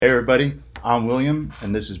Hey everybody, I'm William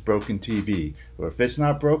and this is Broken TV, where if it's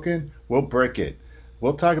not broken, we'll break it.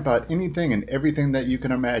 We'll talk about anything and everything that you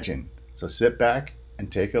can imagine. So sit back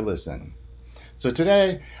and take a listen. So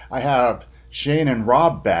today I have Shane and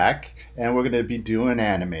Rob back and we're going to be doing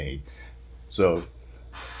anime. So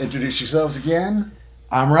introduce yourselves again.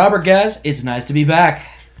 I'm Robert, guys. It's nice to be back.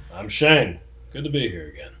 I'm Shane. Good to be here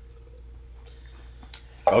again.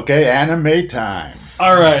 Okay, anime time.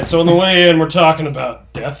 Alright, so on the way in, we're talking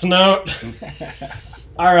about Death Note.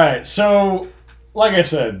 Alright, so, like I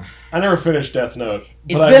said, I never finished Death Note.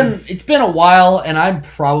 It's been a while, and I'm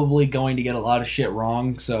probably going to get a lot of shit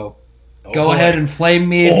wrong, so go ahead and flame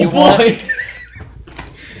me if you want.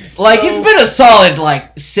 It's been a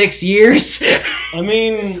solid, 6 years. I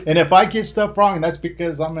mean... And if I get stuff wrong, that's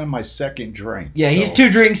because I'm in my second drink. Yeah, so. He's 2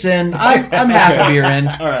 drinks in. I'm half a beer in.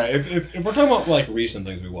 Alright, if we're talking about, recent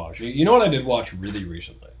things we watched, you know what I did watch really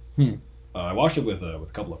recently? I watched it with a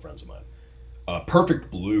couple of friends of mine.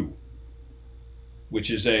 Perfect Blue,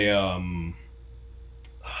 which is a... I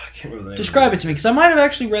can't remember the name. Describe it to me, because I might have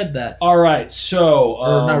actually read that. Alright, so...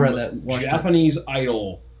 or not read that. Japanese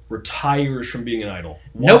idol retires from being an idol.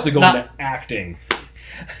 Wants to go into acting.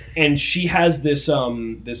 And she has this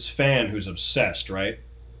this fan who's obsessed, right?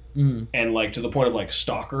 Mm. And to the point of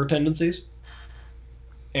stalker tendencies.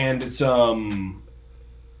 And it's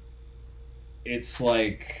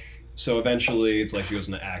so eventually it's she goes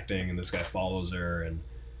into acting and this guy follows her and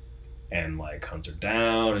hunts her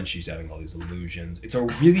down and she's having all these illusions. It's a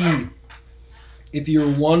really, if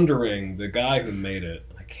you're wondering, the guy who made it,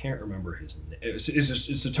 I can't remember his name. It's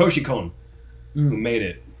Satoshi Kon who made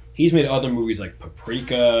it. He's made other movies like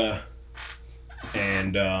Paprika,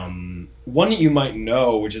 and one that you might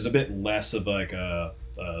know, which is a bit less of a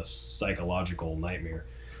psychological nightmare,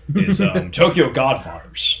 is Tokyo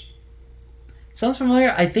Godfathers. Sounds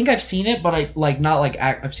familiar. I think I've seen it, but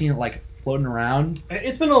I've seen it floating around.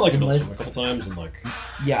 It's been on Adult Swim a couple times, and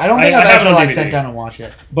yeah, I don't think I've actually sat down and watched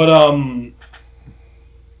it. But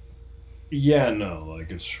yeah, no,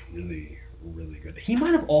 it's really, really good. He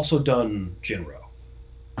might have also done Jinro.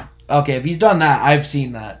 Okay, if he's done that, I've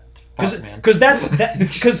seen that. Because that's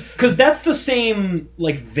the same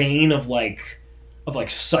vein of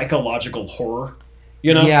psychological horror,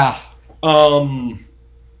 you know? Yeah.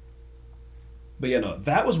 But yeah, no,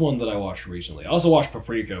 that was one that I watched recently. I also watched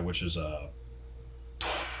Paprika, which is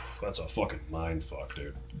that's a fucking mind fuck,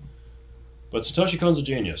 dude. But Satoshi Kon's a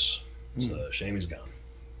genius. It's a shame he's gone.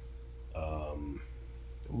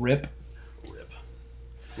 Rip.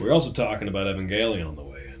 We're also talking about Evangelion on the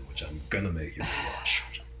way in, which I'm gonna make you watch.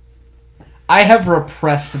 I have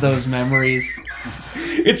repressed those memories.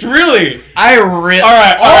 It's really... I remember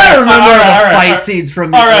the fight scenes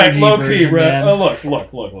from the OG low key, version, man. Look.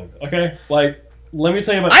 Okay? Let me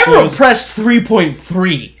tell you about I repressed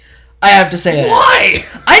 3.3. I have to say that. Why?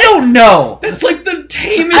 I don't know. That's the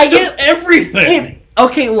tamest of everything.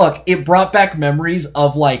 Okay, look. It brought back memories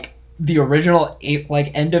of, the original,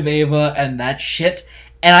 End of Eva and that shit.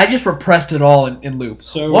 And I just repressed it all in loop.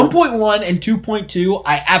 So 1.1 and 2.2,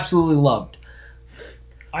 I absolutely loved.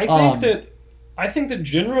 I think that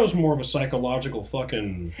Jinro's more of a psychological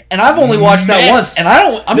fucking. And I've only watched that once, and I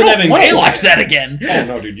don't want to watch that again. Oh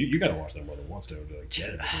no, dude, you gotta watch that more than once to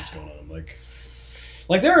get what's going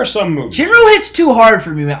on. There are some movies. Jinro hits too hard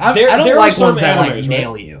for me, man. I don't like ones that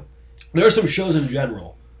nail you. There are some shows in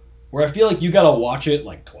general where I feel you gotta watch it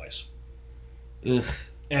twice. Ugh.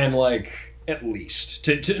 And at least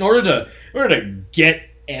in order to get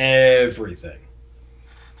everything.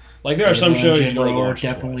 There are some shows you don't watch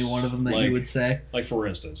definitely twice. one of them that you would say. For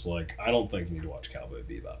instance, I don't think you need to watch Cowboy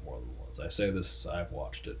Bebop more than once. I say this, I've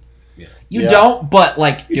watched it. You don't, but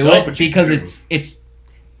do it because it's.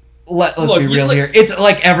 Let's be real here. It's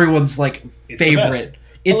everyone's favorite.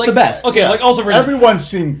 It's the best. Okay, also for everyone's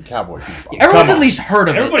seen Cowboy Bebop. Yeah, everyone's at least heard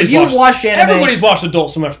of it. If you've watched anime, everybody's watched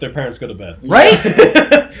Adult Swim after their parents go to bed, right?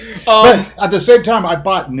 But at the same time, I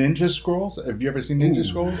bought Ninja Scrolls. Have you ever seen Ninja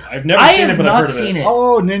Scrolls? I've never seen it, but I've heard of it.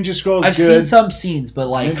 Oh, Ninja Scrolls! I've good. seen some scenes, but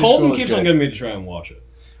Colton keeps on getting me to try and watch it.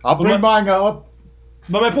 I'll bring mine up.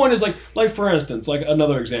 But my point is, for instance,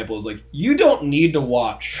 another example is, you don't need to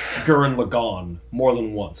watch Gurren Lagann more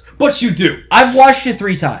than once. But you do. I've watched it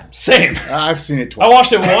 3 times. Same. I've seen it twice. I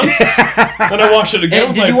watched it once, then I watched it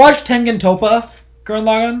again. Did you watch Tengen Toppa, Gurren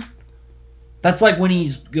Lagann? That's when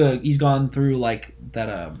he's gone through, that,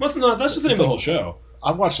 That's just the name of the whole show.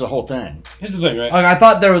 I watched the whole thing. Here's the thing, right? I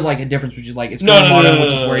thought there was a difference between it's no,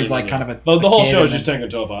 which is where he's kind of a the whole show is just Tengen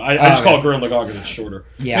Toppa. I just call it Gurren Lagann because it's shorter.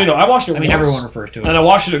 Yeah. I watched it once. Everyone refers to it. And I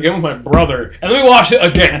watched it again with my brother, and then we watched it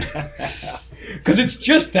again. Because it's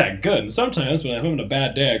just that good. And sometimes when I'm having a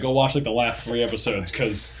bad day, I go watch like the last 3 episodes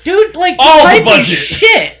because dude, like all the hype budget. is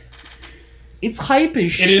shit. It's hype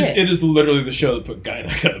as shit. It is literally the show that put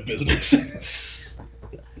Gynax out of business.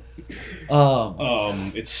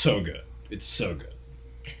 It's so good. It's so good.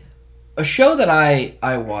 A show that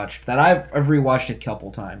I watched that I've rewatched a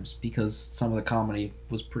couple times because some of the comedy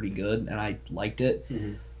was pretty good and I liked it.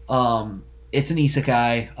 Mm-hmm. It's an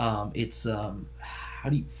isekai. It's how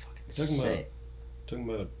do you fucking say it? Talking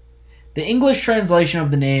about the English translation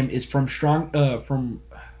of the name is from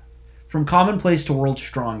Commonplace to World's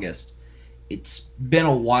Strongest. It's been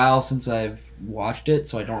a while since I've watched it,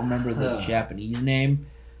 so I don't remember the Japanese name.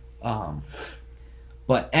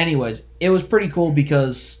 But anyways, it was pretty cool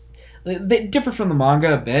because they differed from the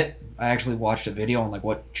manga a bit. I actually watched a video on like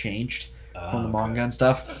what changed from the manga and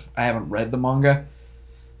stuff. I haven't read the manga.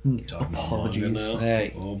 Apologies. Manga now?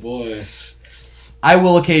 Hey. Oh boy. I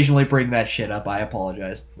will occasionally bring that shit up. I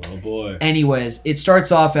apologize. Oh boy. Anyways, it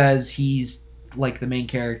starts off as he's like the main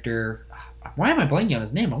character. Why am I blanking on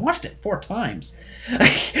his name? I watched it 4 times.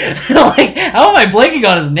 Like, how am I blanking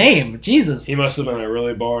on his name? Jesus. He must have been a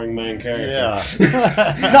really boring main character. Yeah.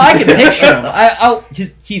 No, I can picture him.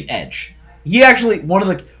 He's Edge. He actually an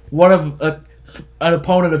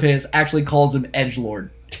opponent of his actually calls him Edgelord.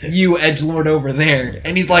 You Edgelord over there,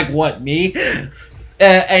 and he's like, "What, me?"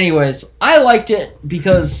 Anyways, I liked it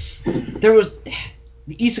because the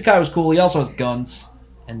isekai was cool. He also has guns,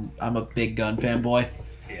 and I'm a big gun fanboy.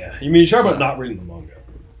 Yeah, you mean you're talking about not reading the manga?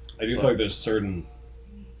 I do feel like there's certain.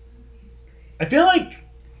 I feel like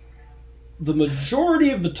the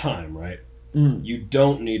majority of the time, right? You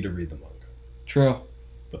don't need to read the manga. True.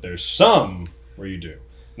 But there's some where you do.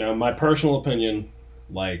 Now, my personal opinion,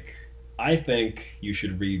 like, I think you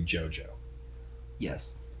should read JoJo.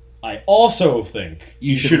 Yes. I also think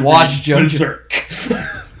you should watch read JoJo. Berserk.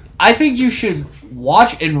 I think you should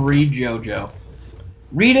watch and read JoJo.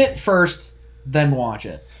 Read it first, then watch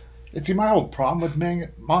it. See, my whole problem with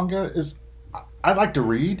manga is I like to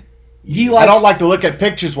read. I don't like to look at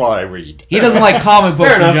pictures while I read. He doesn't like comic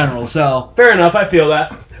books in general, so fair enough. I feel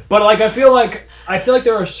that, but like I feel like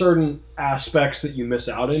there are certain aspects that you miss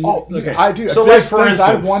out in. Oh, okay. I do. So, there's like, for things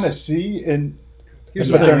I instance, want to see, but the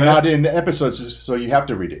thing, they're right? not in the episodes, so you have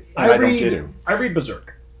to read it. And I don't get it. I read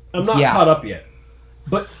Berserk. I'm not caught up yet,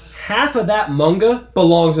 but half of that manga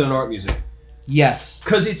belongs in an art museum. yes.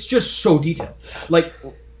 Because it's just so detailed.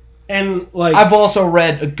 I've also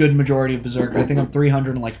read a good majority of Berserk. I think I'm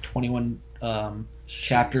 321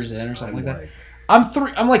 chapters in or something like that.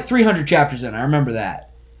 I'm like 300 chapters in. I remember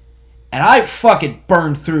that, and I fucking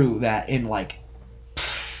burned through that in like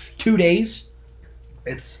 2 days.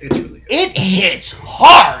 It's really good. It hits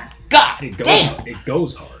hard. God damn. It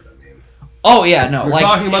goes hard. I mean, Oh yeah, no. we're like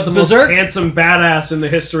talking about the Berserk, most handsome badass in the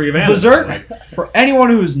history of anime. Berserk, for anyone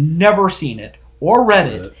who's never seen it or read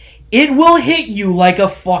it, it will hit you like a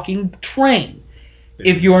fucking train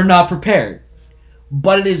if you are not prepared.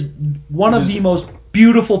 But it is one of the most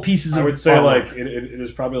beautiful pieces of I would say artwork. like it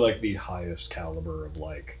is probably like the highest caliber of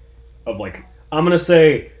I'm gonna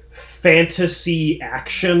say fantasy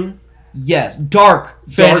action. Yes, dark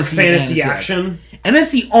fantasy action. And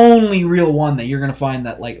it's the only real one that you're going to find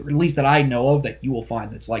that, like, at least that I know of, that you will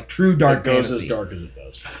find that's, like, true dark It goes fantasy. as dark as it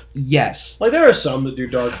does. Yes. Like, there are some that do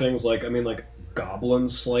dark things, like Goblin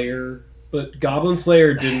Slayer. But Goblin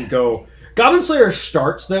Slayer didn't go... Goblin Slayer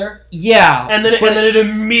starts there. Yeah. And then it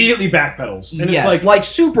immediately backpedals. And yes, it's like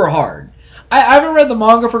super hard. I haven't read the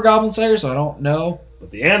manga for Goblin Slayer, so I don't know. But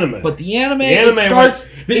the anime, it starts...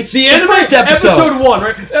 It's the anime, first episode 1,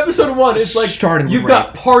 right? Episode 1, it's like, you've got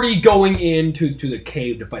rape. party going into the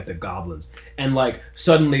cave to fight the goblins. And, like,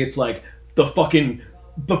 suddenly it's like, the fucking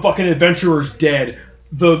adventurer's dead.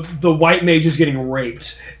 The white mage is getting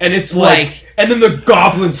raped. And it's like... And then the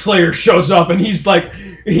Goblin Slayer shows up, and he's like...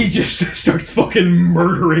 He just starts fucking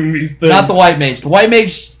murdering these things. Not the white mage. The white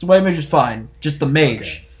mage is fine. Just the mage.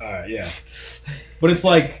 Okay. Alright, yeah. But it's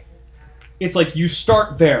like you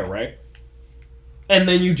start there, right? And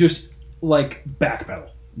then you just, like, backpedal.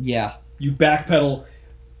 Yeah. You backpedal.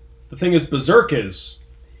 The thing is, Berserk is...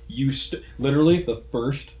 literally, the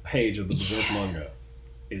first page of the Berserk manga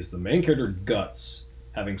is the main character, Guts,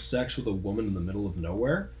 having sex with a woman in the middle of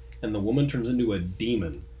nowhere, and the woman turns into a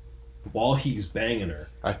demon while he's banging her.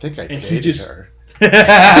 I think I And dated her.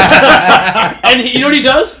 And you know what he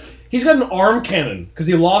does? He's got an arm cannon, because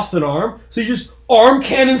he lost an arm, so he just arm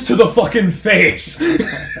cannons to the fucking face.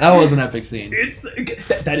 That was an epic scene.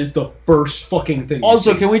 That is the first fucking thing.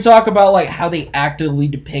 Also, can we talk about like how they actively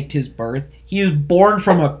depict his birth? He was born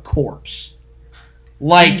from a corpse.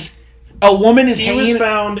 Like, a woman is He hanging... was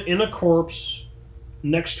found in a corpse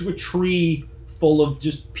next to a tree full of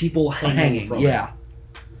just people hanging from it.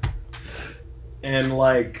 And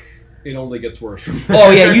like it only gets worse from there. Oh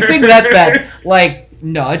yeah, you think that's bad? Like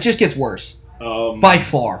no, it just gets worse by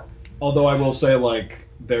far. Although I will say, like,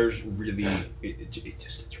 there's really it just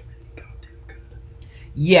gets really goddamn good.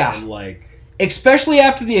 Yeah, and like especially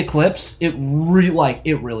after the eclipse, it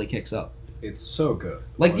really kicks up. It's so good.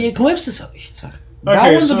 Like the eclipse is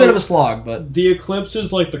that one's a bit of a slog, but the eclipse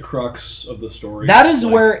is like the crux of the story. That is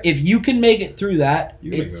like, where if you can make it through that,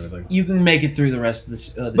 you can make it through the rest of the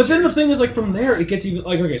but series. then the thing is, like, from there it gets even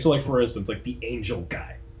like okay, so like for instance, like the angel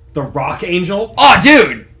guy, the rock angel. Oh,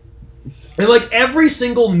 dude! And like every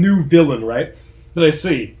single new villain, right, that I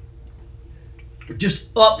see, just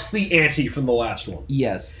ups the ante from the last one.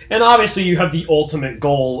 Yes. And obviously you have the ultimate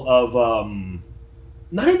goal of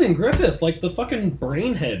not even Griffith, like the fucking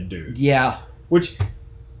brainhead dude. Yeah. Which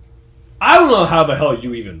I don't know how the hell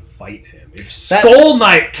you even fight him. If Skull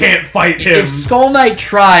Knight can't fight him, if Skull Knight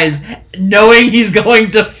tries, knowing he's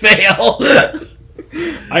going to fail.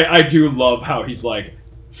 I do love how he's like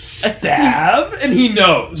stab, and he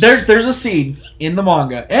knows. There's a scene in the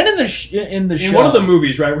manga and in the show. In one of the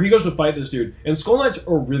movies, right, where he goes to fight this dude, and Skull Knight's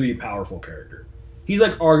a really powerful character. He's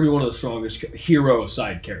like arguably one of the strongest hero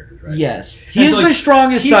side characters, right? Yes, he's the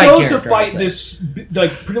strongest side character. He goes to fight this,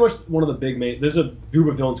 like pretty much one of the big main. There's a group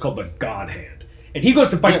of villains called the God Hand, and he goes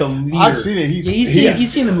to fight the leader. I've seen it. You've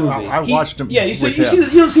seen the movie. I watched him. Yeah, you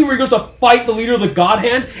don't see where he goes to fight the leader of the God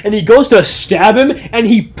Hand, and he goes to stab him, and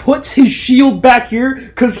he puts his shield back here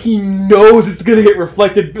because he knows it's gonna get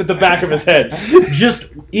reflected at the back of his head. Just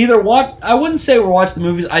either watch. I wouldn't say watch the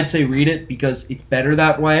movies. I'd say read it because it's better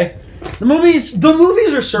that way. The movies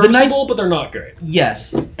are serviceable, but they're not great.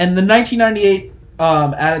 Yes, and the 1998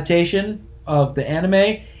 adaptation of the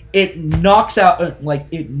anime, it knocks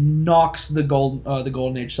the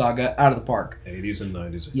Golden Age saga out of the park. 80s and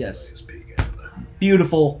 90s. Yes,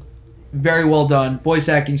 beautiful, very well done. Voice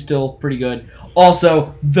acting still pretty good.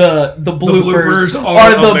 Also, the bloopers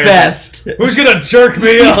are the best. Who's gonna jerk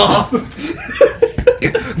me off?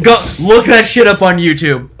 Go look that shit up on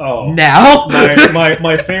YouTube. Oh, now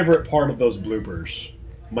my favorite part of those bloopers.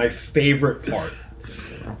 My favorite part.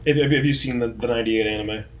 Have you seen the 98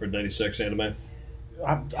 anime or 96 anime?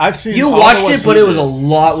 I've seen. You watched it, but it was a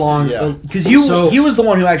lot longer because he was the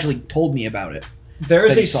one who actually told me about it. There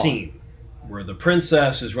is a scene where the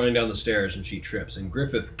princess is running down the stairs and she trips, and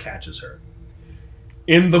Griffith catches her.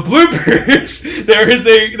 In the bloopers,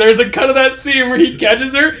 there's a cut of that scene where he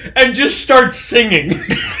catches her and just starts singing.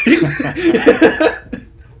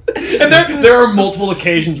 And there are multiple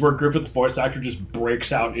occasions where Griffith's voice actor just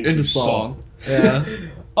breaks out into song. Yeah.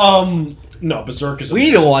 No, Berserk is. We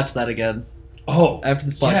need to watch that again. Oh, after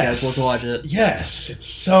this podcast, we'll watch it. Yes, it's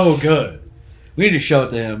so good. We need to show it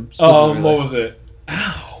to him. What was it?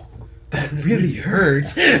 Ow, that really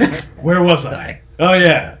hurts. Where was I? Oh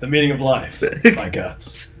yeah, the meaning of life. My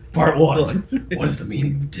guts. Part 1. What is the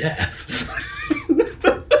meaning of death?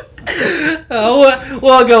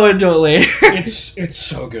 We'll go into it later. It's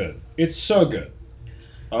so good. It's so good.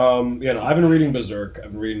 I've been reading Berserk.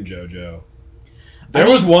 I've been reading JoJo. There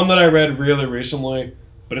was one that I read really recently,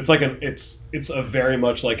 but it's like it's a very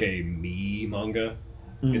much like a me manga.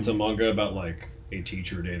 Mm. It's a manga about like a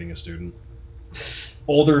teacher dating a student.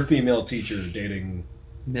 Older female teacher dating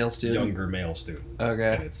male student. Younger male student.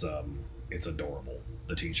 Okay. And it's adorable.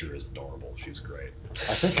 The teacher is adorable. She's great. I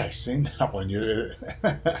think I've seen that one.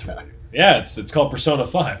 Yeah, it's called Persona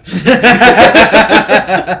 5.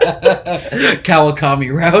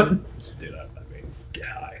 Kawakami route. Dude, I mean, get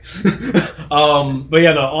high. But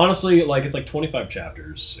yeah, no, honestly, like it's like 25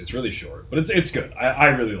 chapters. It's really short, but it's good. I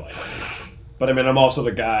really like it. But I mean, I'm also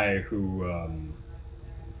the guy who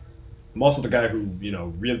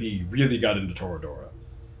really, really got into Toradora.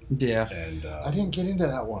 Yeah. And I didn't get into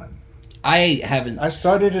that one. I haven't. I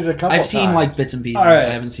started it a couple I've times. seen like bits and pieces. Right.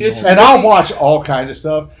 I haven't seen and I'll watch all kinds of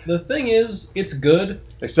stuff. The thing is, it's good.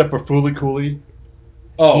 Except for Fooly Cooly.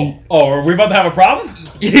 Oh, are we about to have a problem?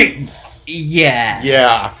 Yeah.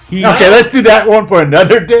 Yeah. Okay, let's do that one for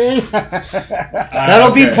another day.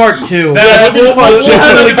 That'll be part 2. That'll be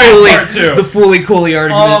part 2. The Fooly Cooly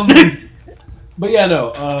argument. But yeah,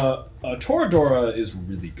 no. Toradora is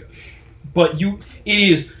really good. But it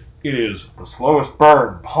is the slowest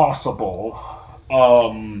burn possible.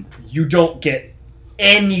 You don't get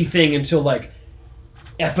anything until like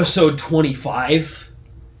episode 25.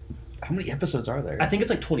 How many episodes are there? I think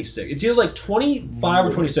it's like 26. It's either like 25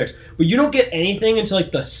 or 26. But you don't get anything until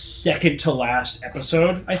like the second to last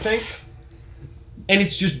episode, I think. And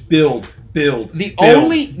it's just build. And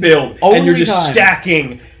you're just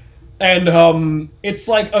stacking. And it's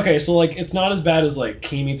like, okay, so like it's not as bad as like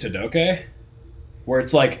Kimi Todoke. where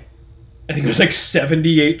it's like, I think it was like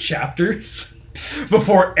 78 chapters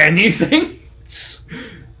before anything.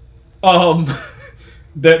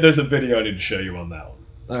 There's a video I need to show you on that one.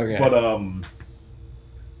 Okay. But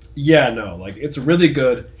yeah, no, like it's really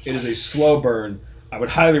good. It is a slow burn. I would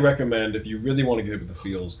highly recommend, if you really want to get with the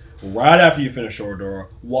feels, right after you finish Toradora,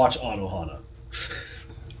 watch Anohana.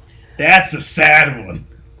 That's a sad one.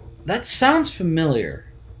 That sounds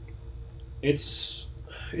familiar. It's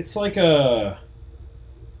like a,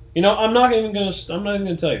 I'm not even gonna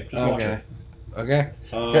tell you. Just watch it. Okay.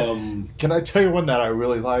 Can I tell you one that I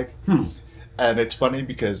really like? And it's funny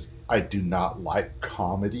because I do not like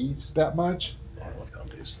comedies that much. Oh, I love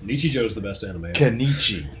comedies. Nichijou is the best anime.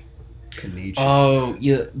 Kenichi. Oh,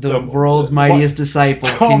 yeah, the world's mightiest disciple,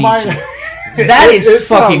 Oh Kenichi. my! That is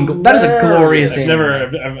that is a glorious I've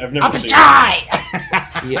anime. never seen it.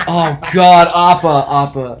 Yeah. Oh God,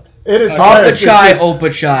 Appa. It is Appa Chai, hilarious.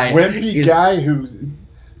 Oppa Chai. Wimpy guy who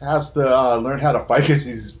has to learn how to fight because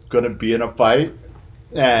he's going to be in a fight,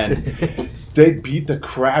 and they beat the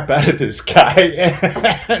crap out of this guy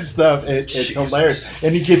and stuff. It's hilarious,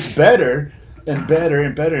 and he gets better and better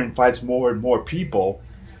and better and fights more and more people.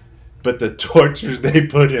 But the tortures they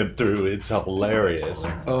put him through, it's hilarious.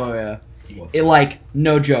 Oh yeah. It, like,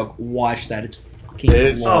 no joke. Watch that. It's fucking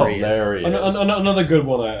It's glorious. hilarious. Another good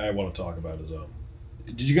one I want to talk about is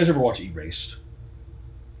did you guys ever watch Erased?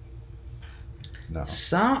 No.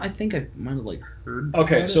 I think I might have like heard.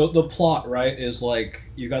 Okay, about so the plot, right, is like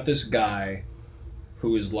you got this guy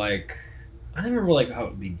who is like, I don't remember like how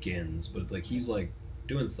it begins, but it's like he's like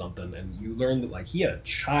doing something, and you learn that like he had a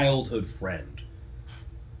childhood friend,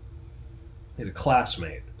 he had a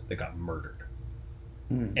classmate that got murdered,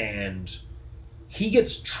 and he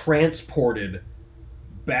gets transported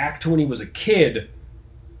back to when he was a kid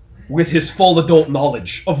with his full adult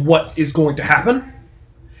knowledge of what is going to happen.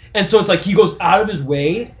 And so it's like he goes out of his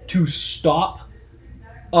way to stop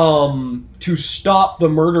the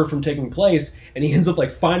murder from taking place, and he ends up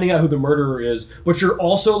like finding out who the murderer is, but you're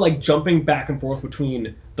also like jumping back and forth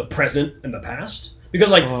between the present and the past,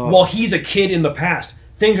 because like while he's a kid in the past,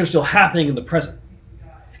 things are still happening in the present,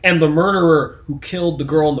 and the murderer who killed the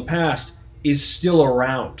girl in the past is still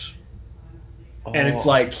around. And it's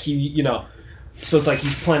like so it's like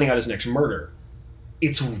he's planning out his next murder.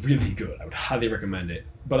 It's really good. I would highly recommend it.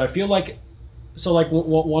 But I feel like, so like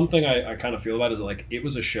one thing I kind of feel about it is like it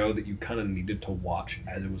was a show that you kind of needed to watch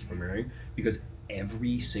as it was premiering, because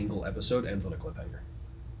every single episode ends on a cliffhanger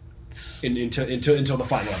until the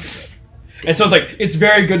final episode. And so it's like it's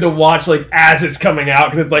very good to watch like as it's coming out,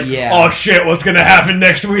 because it's like, oh shit, what's gonna happen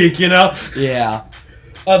next week? Yeah.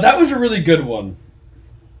 That was a really good one.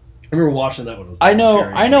 I remember watching that one. I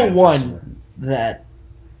know one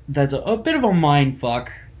that's a bit of a mind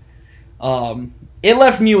fuck. It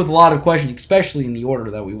left me with a lot of questions, especially in the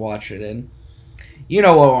order that we watched it in. You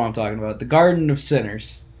know what I'm talking about. The Garden of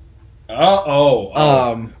Sinners.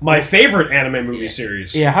 My favorite anime movie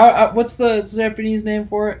series. Yeah, what's the Japanese name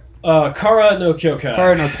for it? Kara no Kyokai.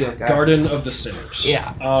 Kara no Kyokai. Garden of the Sinners.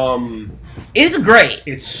 Yeah. It's great.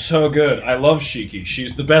 It's so good. I love Shiki.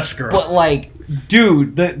 She's the best girl. But like,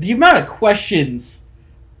 dude, the amount of questions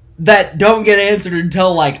that don't get answered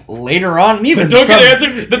until like later on, even don't get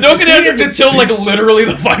answered until like literally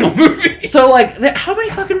the final movie. So like, how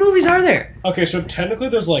many fucking movies are there? Okay, so technically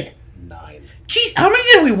there's like 9. Jeez, how many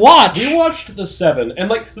did we watch? We watched the 7, and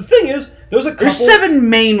like the thing is, there's 7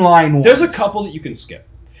 mainline ones. There's a couple that you can skip.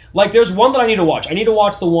 Like there's one that I need to watch. I need to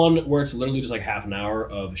watch the one where it's literally just like half an hour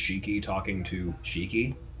of Shiki talking to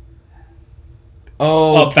Shiki.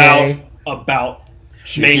 Oh, okay. About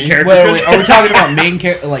Shiki? main character. Wait, are we talking about main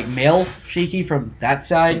character, like male Shiki from that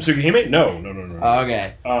side? Tsukihime? No.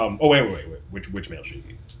 Okay. Wait. Which male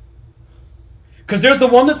Shiki? Because there's the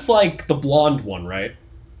one that's like the blonde one, right?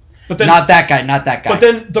 But then not that guy. But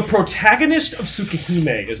then the protagonist of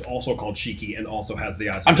Tsukihime is also called Shiki and also has the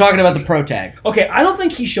eyes. I'm talking about the protag. Okay, I don't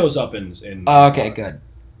think he shows up in. Okay, good.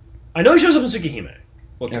 I know he shows up in Tsukihime.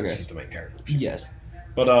 Well, because he's the main character. Yes.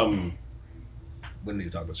 But we don't need to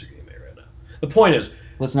talk about Tsukihime right now. The point is,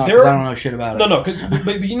 let's not. Because I don't know shit about it. No.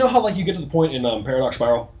 But you know how like you get to the point in Paradox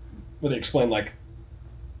Spiral where they explain like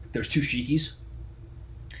there's 2 Shikis.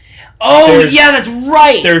 Yeah, that's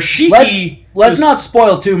right. There's Shiki. Let's not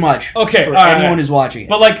spoil too much. Okay, for anyone who's watching it.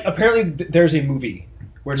 But like, apparently, there's a movie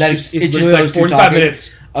where it's just like 45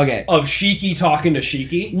 minutes. Okay. Of Shiki talking to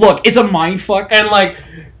Shiki. Look, it's a mindfuck, and like,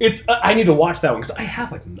 it's. I need to watch that one because I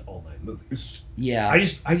have like all 9 movies. Yeah. I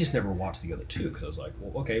just never watched the other 2 because I was like,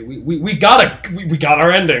 well, okay, we got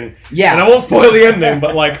our ending. Yeah. And I won't spoil the ending,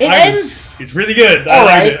 but like, it's really good.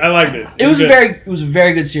 I liked it. It was a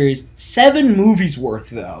very good series. 7 movies worth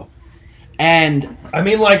though. And I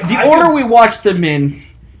mean, like the order we watched them in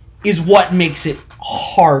is what makes it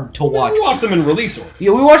hard to watch. We watched them in release order.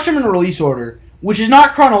 Yeah, we watched them in release order, which is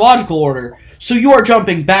not chronological order. So you are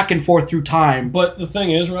jumping back and forth through time. But the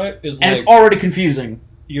thing is, right, is and like, it's already confusing.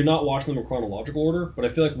 You're not watching them in chronological order, but I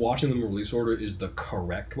feel like watching them in release order is the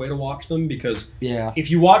correct way to watch them, because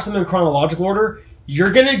if you watch them in chronological order,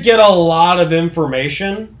 you're going to get a lot of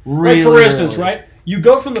information. Really, like, for instance, right, you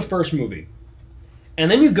go from the first movie,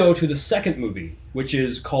 and then you go to the second movie, which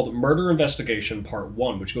is called Murder Investigation Part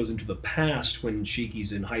 1, which goes into the past when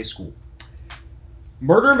Shiki's in high school.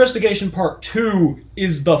 Murder Investigation Part 2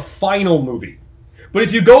 is the final movie. But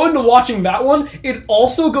if you go into watching that one, it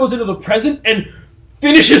also goes into the present and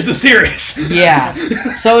finishes the series.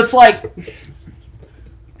 Yeah. So it's like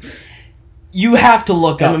you have to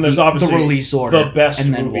look up the release order the best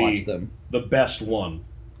and then movie, watch them. The best one,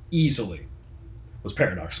 easily, was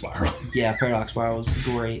Paradox Spiral. Yeah, Paradox Spiral was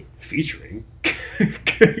great. Featuring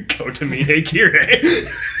Kotomine Kirei.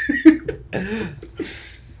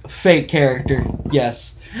 Fake character,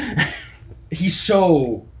 yes. He's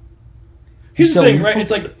so... Here's the thing, right?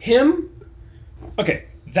 It's like him... Okay,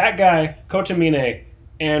 that guy, Kotomine,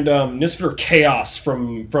 and Nisfer Chaos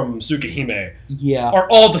from Tsukihime are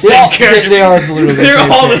all the same character. They are literally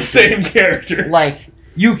the same character. Like,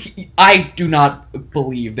 I do not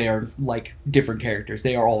believe they are, like, different characters.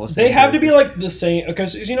 They are all the same. They have to be, like, the same...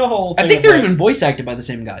 Because, you know, whole thing I think they're even voice acted by the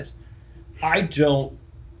same guys. I don't...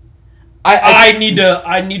 I need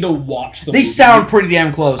to watch them. They sound pretty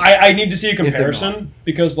damn close. I need to see a comparison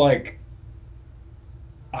because, like,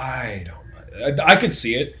 I could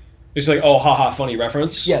see it. It's like, oh, haha, funny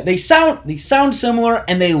reference. Yeah, they sound similar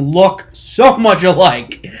and they look so much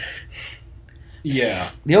alike.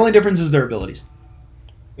 Yeah. The only difference is their abilities.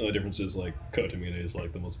 The only difference is, like, Kotomine is,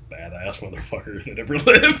 like, the most badass motherfucker that ever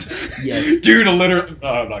lived. Yes. Dude, I'm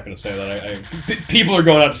not going to say that. People are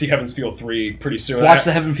going out to see Heaven's Feel 3 pretty soon. Watch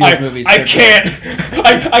the Heaven's Feel movies. I can't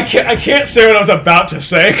say what I was about to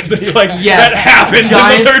say, because it's like, that happens in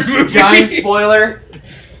the third movie. Giant spoiler.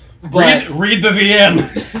 Read the VN.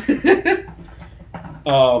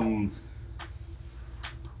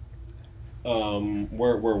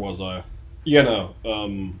 Where was I? You know,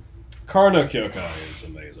 Karno Kyokai is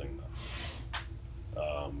amazing,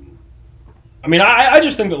 though. I mean, I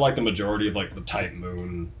just think that, like, the majority of, like, the Type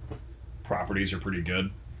Moon properties are pretty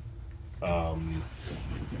good. I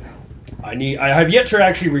have yet to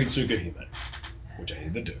actually read Tsukihime, which I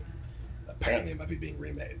need to do. Apparently it might be being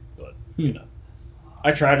remade, but, you know.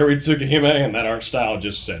 I tried to read Tsukihime, and that art style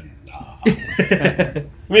just said, nah. I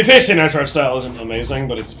mean, Face Day Night's art style isn't amazing,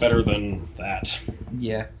 but it's better than that.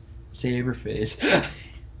 Yeah. Saber face.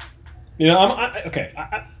 You know, I'm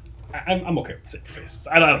okay with Saber faces.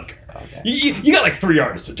 I don't care. Okay. You got like 3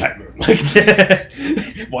 artists in Type Moon. Like,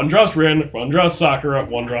 one draws Rin, one draws Sakura,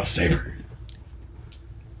 one draws Saber.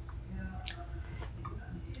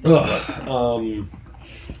 But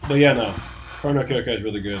yeah, no. Karno Kyokai is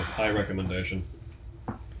really good. High recommendation.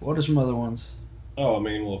 What are some other ones? Oh, I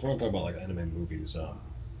mean, well, if we're going to talk about, like, anime movies,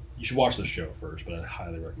 you should watch this show first, but I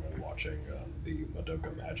highly recommend watching the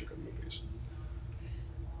Madoka Magica movies.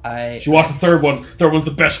 You should watch the third one. Third one's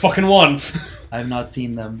the best fucking one. I've not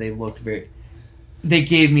seen them. They looked They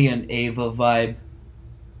gave me an Ava vibe.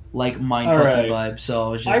 Like, mindfucking vibe, so I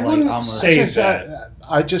was just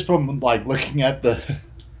I just from, like, looking at the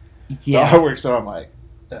artwork, so I'm like...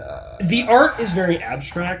 The art is very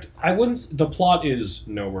abstract. The plot is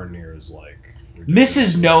nowhere near as, like...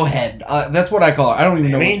 Mrs. No Head. That's what I call her. I don't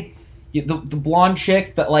even know. The blonde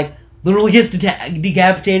chick that, like, literally gets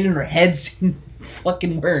decapitated and her head's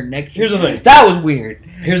fucking wearing next. Here's the thing. That was weird.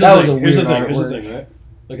 Here's the thing, right?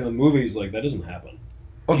 Like, in the movies, like, that doesn't happen.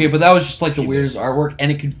 Okay, but that was just, like, the weirdest artwork, and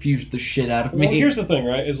it confused the shit out of me. Well, here's the thing,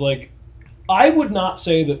 right? Is, like, I would not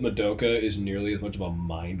say that Madoka is nearly as much of a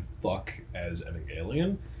mindfuck as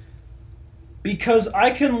Evangelion. Because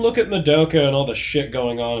I can look at Madoka and all the shit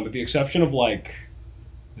going on, with the exception of, like,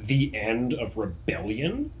 the end of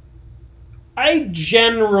Rebellion, I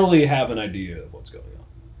generally have an idea of what's going on.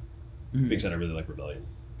 Mm-hmm. Because I really like Rebellion.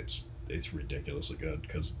 It's ridiculously good,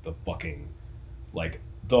 because the fucking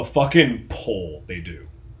pull they do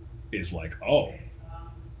is like, oh,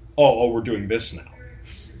 we're doing this now.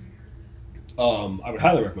 I would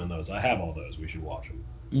highly recommend those. I have all those. We should watch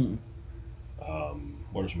them.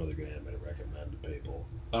 What are some other good anime to recommend to people?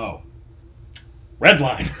 Oh,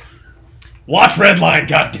 Redline. Watch Redline,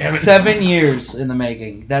 goddammit. 7 years in the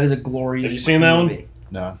making. That is a glorious Have you seen that movie. One?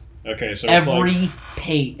 No. Okay, so it's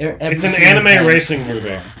an anime racing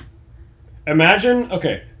movie. Imagine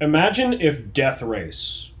if Death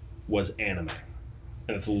Race was anime.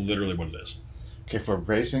 And it's literally what it is. Okay, for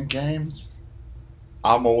racing games,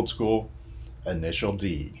 I'm old school. Initial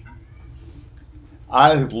D.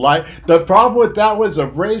 I like the problem with that was a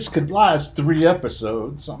race could last 3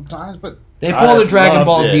 episodes sometimes, but They pulled the Dragon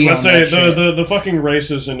Ball Z. Let's on say that shit. the fucking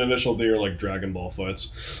races in Initial D are like Dragon Ball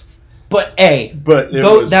fights. But hey, but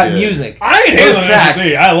that good. music. I hate those Initial tracks.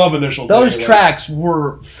 D. I love Initial D. Those tracks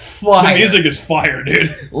were fire. The music is fire,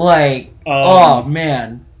 dude. Like, oh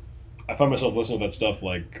man. I find myself listening to that stuff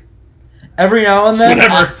like Every now and then,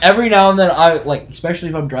 whenever. I like, especially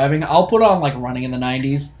if I'm driving, I'll put on like Running in the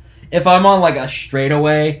 90s. If I'm on like a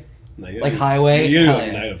straightaway, like highway, You hell do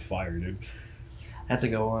yeah. Night of Fire, dude. That's a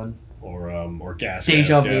good one. Or Gas.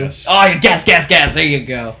 Deja Vu. Gas. Oh, yeah, gas. There you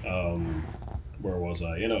go. Where was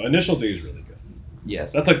I? Initial D is really good.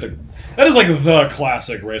 Yes. That is like the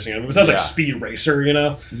classic racing. I mean, besides like Speed Racer,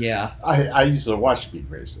 Yeah. I used to watch Speed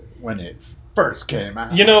Racer when it first came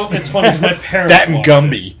out. It's funny because my parents that and watched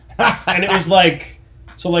Gumby. and it was like,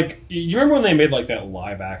 so like, you remember when they made like that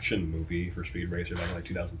live action movie for Speed Racer back in like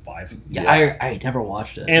 2005? Yeah. I never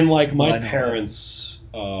watched it. And like my But I know parents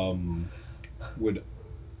would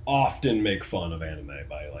often make fun of anime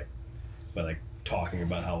by talking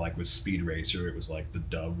about how like with Speed Racer it was like the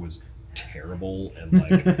dub was terrible and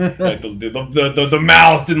like like the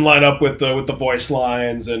mouths didn't line up with the voice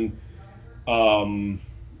lines and I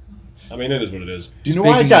mean it is what it is. Do you know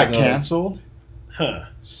why it Speaking got of those- canceled? Huh.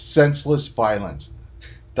 Senseless violence.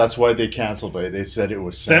 That's why they canceled it. They said it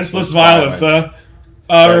was Senseless violence, huh?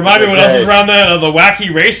 Back Remind in me the what else day. was around that? The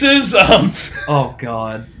wacky races? Oh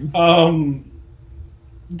god.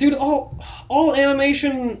 Dude, all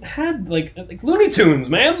animation had like Looney Tunes,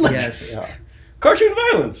 man. Like, Yes. Yeah. cartoon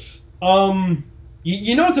violence.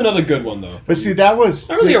 You know it's another good one though. But see, that was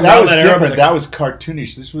Not really that around was that era, different. but, like- That was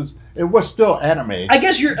cartoonish. It was still anime. I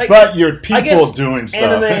guess but you're I guess people doing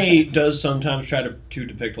stuff. anime does sometimes try to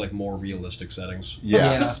depict like more realistic settings.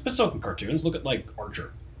 Yeah. But so can cartoons. Look at like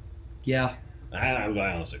Archer. Yeah. I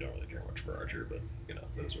honestly don't really care much for Archer, but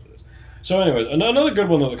that is what it is. So, anyways, another good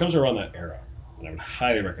one though that comes around that era, and I would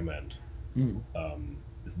highly recommend,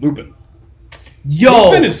 is Lupin. Yo,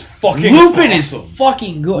 Lupin is fucking Lupin awesome. is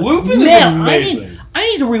fucking good. Lupin is Man, amazing. I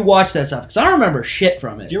need to rewatch that stuff because I don't remember shit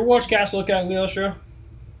from it. Do you ever watch Castle of Cagliostro?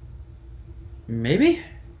 Maybe.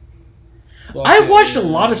 I've watched a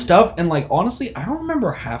lot of stuff, and like honestly, I don't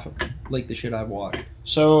remember half of it, like the shit I've watched.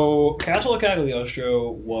 So, Castle of Cagliostro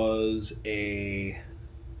was a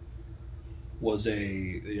it was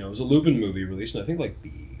a Lupin movie released in I think like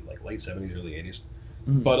the late 70s, early 80s.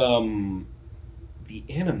 Mhm. But the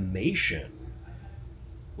animation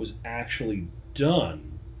was actually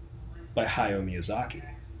done by Hayao Miyazaki,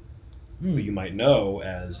 who you might know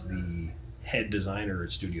as the head designer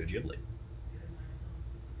at Studio Ghibli.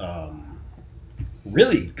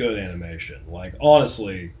 Really good animation. Like,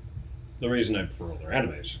 honestly, the reason I prefer older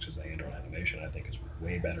animes is because the hand-drawn animation, I think, is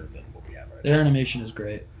way better than what we have right now. Their animation is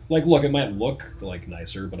great. Like, look, it might look, like,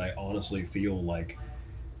 nicer, but I honestly feel like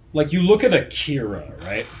you look at Akira,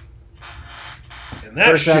 right? And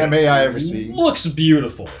that First shit anime I ever seen. looks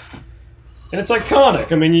beautiful. And it's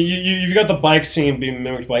iconic. I mean, you've got the bike scene being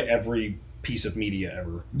mimicked by every piece of media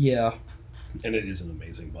ever. Yeah. And it is an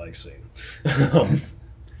amazing bike scene.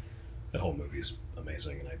 The whole movie's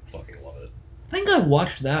amazing, and I fucking love it. I think I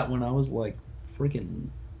watched that when I was like freaking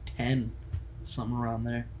 10, something around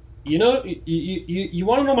there. You know, you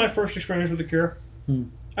want to know my first experience with Akira?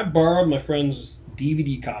 I borrowed my friend's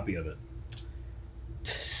DVD copy of it.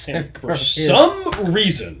 And for some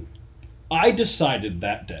reason, I decided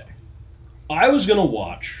that day I was going to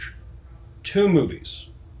watch 2 movies.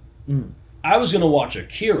 I was going to watch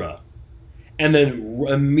Akira, and then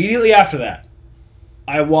immediately after that,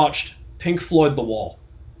 I watched Pink Floyd The Wall.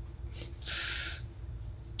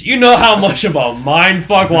 Do you know how much of a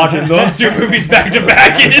mindfuck watching those 2 movies back to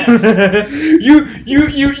back is?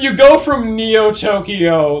 You go from Neo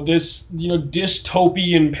Tokyo, this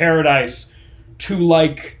dystopian paradise, to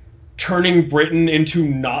like turning Britain into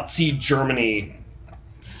Nazi Germany,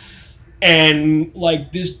 and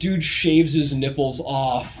like this dude shaves his nipples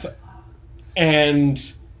off,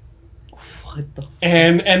 and What the?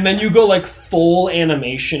 and then you go like full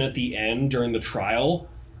animation at the end during the trial,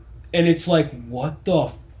 and it's like, what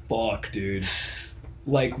the fuck, dude?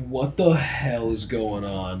 Like, what the hell is going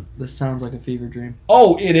on? This sounds like a fever dream.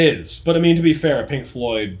 Oh, it is. But I mean, to be fair, Pink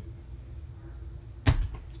Floyd.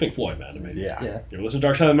 It's Pink Floyd, man. I mean, Yeah. Yeah. You ever listen to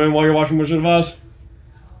Dark Side of the Moon while you're watching Wizard of Oz?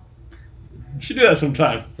 You should do that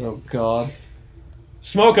sometime. Oh God.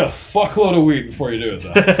 Smoke a fuckload of weed before you do it,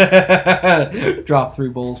 though. Drop 3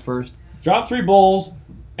 bowls first. Drop 3 bowls,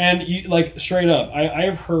 and you like straight up. I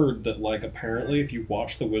have heard that like apparently if you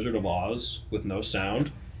watch The Wizard of Oz with no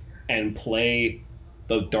sound, and play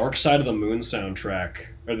the Dark Side of the Moon soundtrack,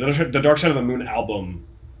 or the Dark Side of the Moon album,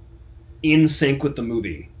 in sync with the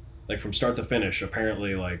movie, like from start to finish,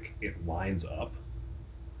 apparently, like, it lines up.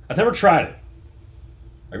 I've never tried it.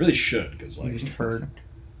 I really should, because, like, You heard.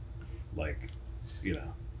 like, you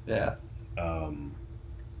know, Yeah.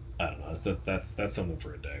 I don't know. That's something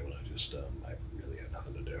for a day when I just I really have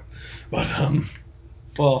nothing to do.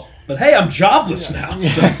 Well, But hey, I'm jobless now.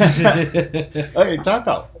 So. Okay, talk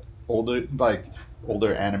about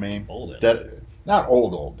older anime. Old That not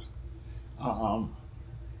old.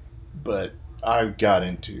 But I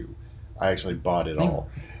actually bought it all.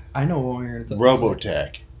 I know what we're going to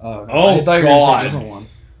Robotech. Oh, Oh, I thought you were gonna say God. a different one.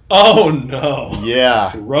 Oh no!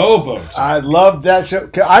 Yeah. Robotech. I loved that show.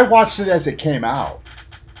 I watched it as it came out.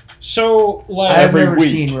 So like, I've Every never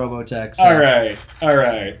week. seen Robotech. So. all right.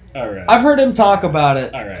 I've heard him talk about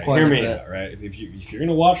it. All right. quite Hear a me bit. out. Right. If you're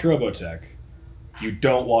gonna watch Robotech, you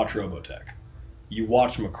don't watch Robotech. You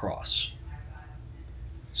watch Macross.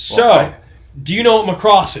 So, Well, do you know what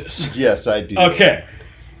Macross is? Yes, I do. Okay.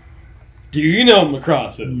 Do you know what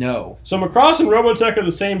Macross is? No. So Macross and Robotech are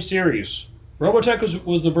the same series. Robotech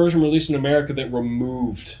was the version released in America that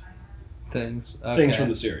removed Things. Okay. things from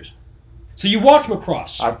the series. So you watch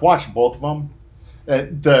Macross. I've watched both of them.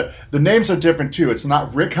 The names are different too. It's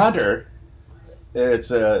not Rick Hunter.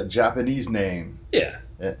 It's a Japanese name Yeah.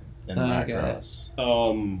 in Okay. Macross.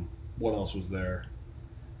 What else was there?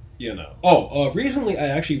 You know. Recently I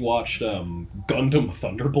actually watched Gundam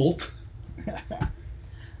Thunderbolt.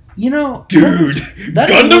 You know, Dude, that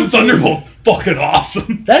is Gundam one series- Thunderbolt's fucking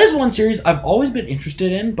awesome. That is one series I've always been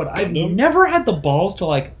interested in, but I've Gundam? never had the balls to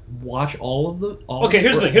like watch all of the. Okay,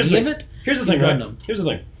 here's the thing. Here's the any thing. of it. Here's the thing, He's right? Gundam. Here's the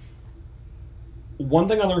thing. One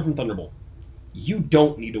thing I learned from Thunderbolt: you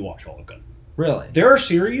don't need to watch all of Gundam. Really? There are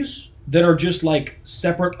series that are just like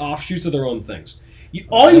separate offshoots of their own things.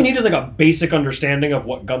 All you need is like a basic understanding of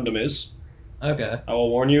what Gundam is. Okay. I will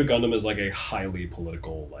warn you, Gundam is like a highly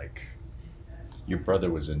political, like Your brother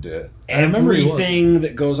was into it. I remember he was. everything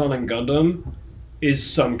that goes on in Gundam is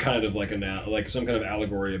some kind of like some kind of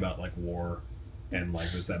allegory about like war and like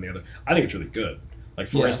this, that, and the other. I think it's really good. Like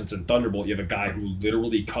for Yeah. instance, in Thunderbolt, you have a guy who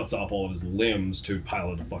literally cuts off all of his limbs to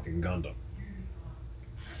pilot a fucking Gundam.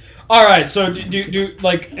 All right, so do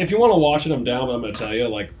like if you want to watch it, I'm down. But I'm gonna tell you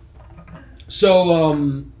like,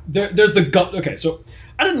 so there's the gun. Okay, so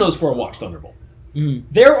I didn't know this before I watched Thunderbolt. Mm.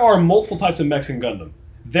 There are multiple types of mechs in Gundam.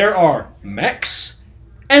 There are mechs,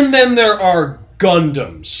 and then there are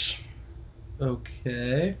Gundams.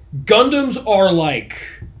 Okay. Gundams are like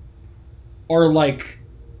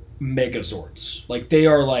Megazords. Like they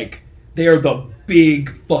are the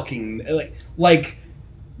big fucking like.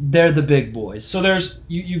 They're the big boys. So there's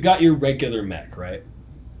you've got your regular mech, right?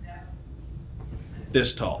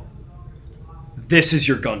 This tall. This is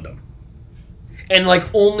your Gundam. And like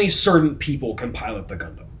only certain people can pilot the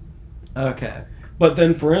Gundam. Okay. But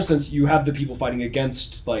then for instance, you have the people fighting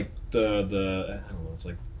against like the I don't know, it's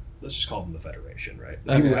like let's just call them the Federation, right?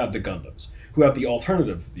 The people who Okay. have the Gundams, who have the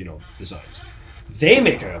alternative, designs. They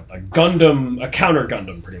make a Gundam, a counter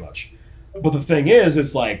Gundam pretty much. But the thing is,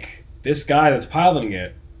 it's like this guy that's piloting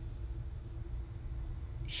it,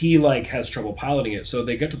 he like has trouble piloting it, so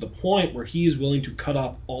they get to the point where he is willing to cut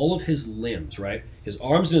off all of his limbs, right? His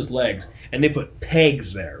arms and his legs, and they put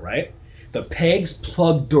pegs there, right? The pegs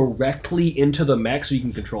plug directly into the mech so you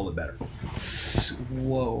can control it better.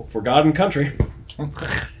 Whoa. For God and country.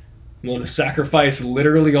 Willing to sacrifice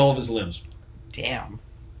literally all of his limbs. Damn.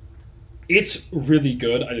 It's really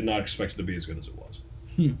good. I did not expect it to be as good as it was.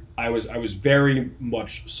 I was very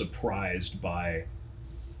much surprised by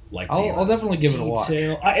like I'll definitely give it a watch.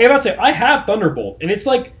 I about to say I have Thunderbolt, and it's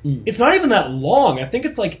like Mm. it's not even that long. I think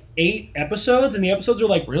it's like 8 episodes, and the episodes are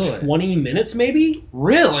like Really? 20 minutes maybe.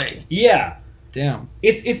 Really? Yeah, Damn.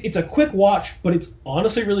 it's a quick watch, but it's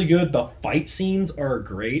honestly really good. The fight scenes are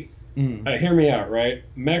great. Mm. Hear me out, right?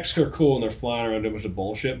 Mechs are cool and they're flying around doing a bunch of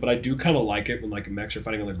bullshit, but I do kind of like it when like mechs are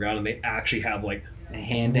fighting on the ground and they actually have like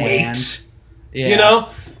Hand to weight. hand. Yeah. You know?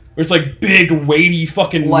 Where it's like big, weighty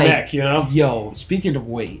fucking Like- mech, you know? Yo, speaking of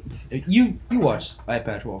weight, you watched Eye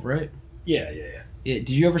Patch Wolf, right? Yeah. Yeah. Did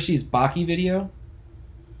you ever see his Baki video?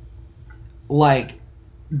 Like,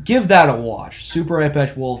 give that a watch. Super Eye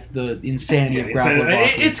Patch Wolf, the insanity of grappling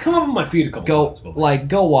Baki. It's come up on my feed a couple times. But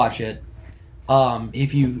Go watch it.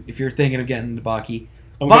 If you're thinking of getting into Baki,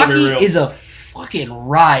 I'm gonna be Baki real. is a fucking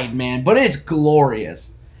ride, man. But it's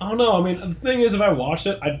glorious. I don't know. I mean, the thing is, if I watched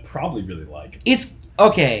it, I'd probably really like it. It's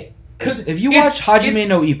okay. 'Cause If you it's- watch Hajime it's-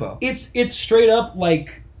 no Ippo, It's straight up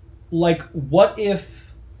like what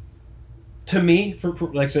if, to me, for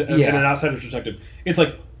like in Yeah. an outsider's perspective, it's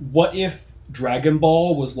like what if Dragon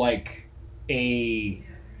Ball was like a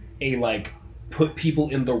like put people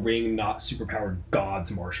in the ring, not superpowered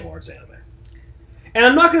gods martial arts anime. And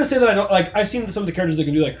I'm not gonna say that I don't like. I've seen some of the characters that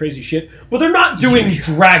can do like crazy shit, but they're not doing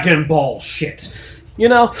Dragon Ball shit. You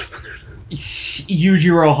know.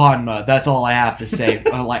 Yujiro Hanma. That's all I have to say.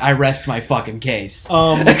 Like, I rest my fucking case.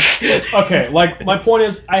 Okay. Like, my point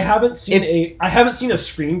is, I haven't seen a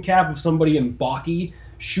screen cap of somebody in Baki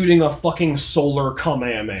shooting a fucking solar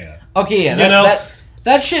Kamehameha. Okay, yeah,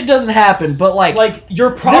 that shit doesn't happen. But like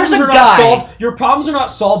your problems are not solved. Your problems are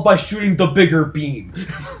not solved by shooting the bigger beam.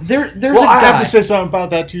 There's well, a guy. I have to say something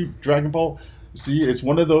about that too. Dragon Ball. See, it's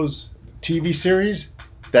one of those TV series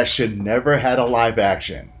that should never had a live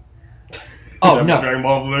action. Oh, no. Dragon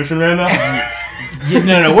Ball Evolution right now?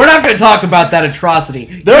 No, we're not going to talk about that atrocity.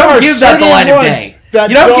 You There don't are give that the light of day.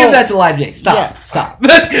 You don't give that the light of day. Stop.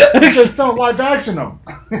 Just don't live action them.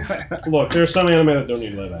 Look, there's some anime that don't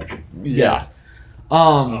need live action. Yeah.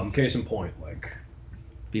 Case in point, like...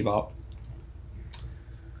 Bebop.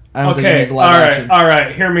 Okay,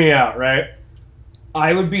 alright, hear me out, right?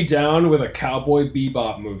 I would be down with a Cowboy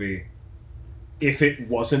Bebop movie if it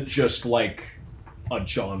wasn't just, like... a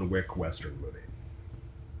John Wick Western movie.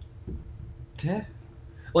 Yeah.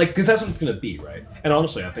 Like, because that's what it's going to be, right? And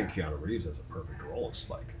honestly, I think Keanu Reeves has a perfect role as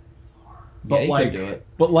Spike. But, yeah, do it.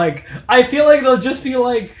 But, like, I feel like it'll just be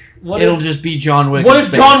like... It'll just be John Wick. What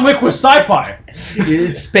if John Wick was sci-fi?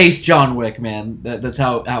 It's space John Wick, man. That's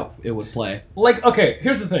how it would play. Like, okay,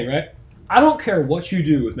 here's the thing, right? I don't care what you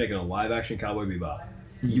do with making a live-action Cowboy Bebop.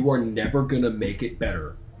 You are never going to make it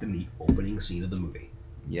better than the opening scene of the movie.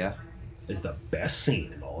 Yeah. Is the best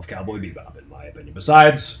scene in all of Cowboy Bebop, in my opinion.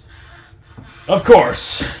 Besides, of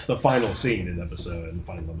course, the final scene in the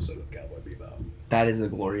final episode of Cowboy Bebop. That is a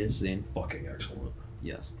glorious scene. Fucking excellent.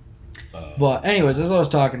 Yes. But anyways, as I was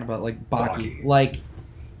talking about, like Baki. Like,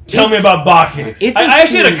 tell me about Baki. I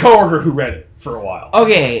actually had a coworker who read it for a while.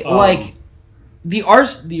 Okay, like the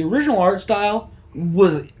original art style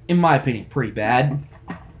was, in my opinion, pretty bad.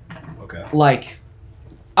 Okay. Like.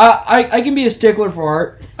 I can be a stickler for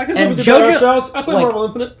art. I can say with the art styles. I play Marvel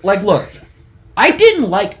Infinite. Like, look, I didn't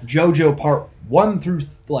like JoJo Part 1 through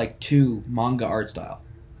 2 manga art style.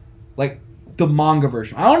 Like, the manga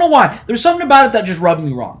version. I don't know why. There's something about it that just rubbed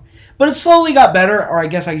me wrong. But it slowly got better, or I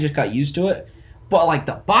guess I just got used to it. But, like,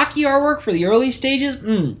 the Baki artwork for the early stages,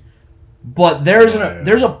 But there's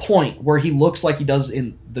a point where he looks like he does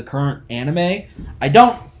in the current anime.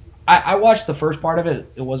 I watched the first part of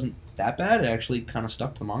it. It wasn't that bad. It actually kind of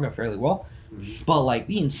stuck to the manga fairly well. But, like,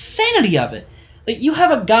 the insanity of it. Like, you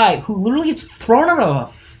have a guy who literally gets thrown out of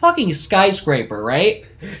a fucking skyscraper, right?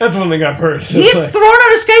 That's one thing I've heard. He gets thrown out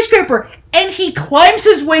of a skyscraper, and he climbs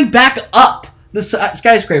his way back up the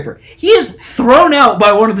skyscraper. He is thrown out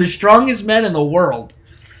by one of the strongest men in the world.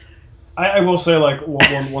 I will say, like,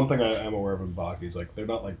 one thing I am aware of in Baki is, like, they're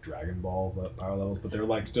not, like, Dragon Ball power levels, but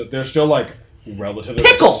they're still, like, relatively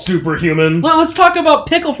superhuman. Well, let's talk about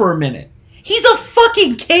Pickle for a minute. He's a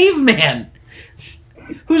fucking caveman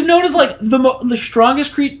who's known as like the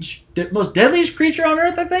strongest creature, the most deadliest creature on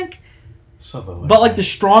Earth, I think. Something like but like the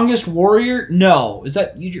strongest warrior? No, is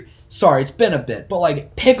that you? Sorry, it's been a bit, but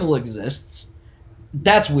like Pickle exists.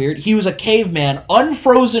 That's weird. He was a caveman,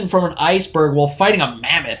 unfrozen from an iceberg while fighting a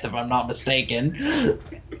mammoth, if I'm not mistaken.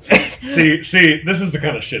 See, this is the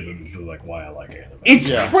kind of shit that this is like why I like anime. It's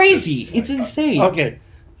crazy. It's insane. Okay.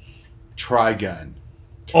 Trigun.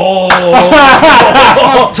 Oh,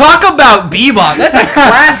 talk about Bebop. That's a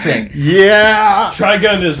classic. Yeah.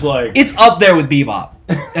 Trigun is like it's up there with Bebop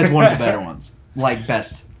as one of the better ones. Like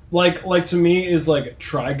best. Like to me is like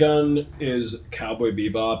Trigun is Cowboy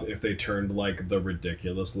Bebop if they turned like the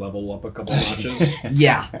ridiculous level up a couple notches.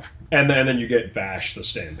 Yeah. And then you get Vash the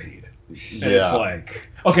Stampede. And it's like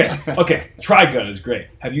okay, Trigun is great.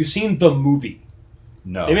 Have you seen the movie?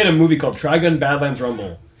 No. They made a movie called Trigun Badlands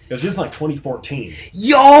Rumble. It was just like 2014.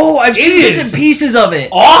 Yo, I've seen bits and pieces of it.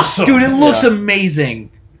 Awesome, dude! It looks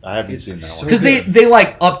amazing. I haven't seen that one because they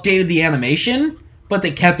like updated the animation, but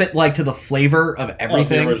they kept it like to the flavor of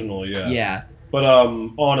everything. The original, yeah. Yeah. But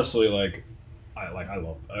honestly, like I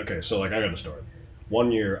love. Okay, so like I got a story.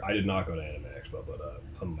 One year I did not go to Anime Expo, but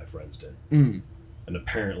some of my friends did. Mm. And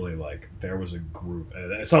apparently, like there was a group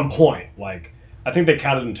at some point. Like I think they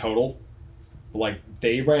counted in total. Like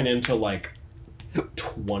they ran into like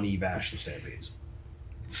 20 Vash the Stampedes.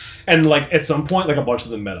 And like at some point like a bunch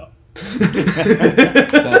of them met up.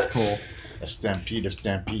 That's cool. A stampede of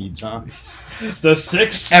stampedes, huh? It's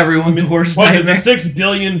the everyone's worst nightmare. The $6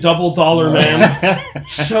 billion double dollar man.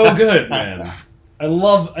 So good, man. I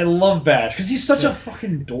love Vash because he's such a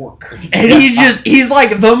fucking dork. And he's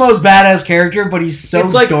like the most badass character, but he's so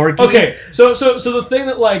it's like, dorky. Okay, so the thing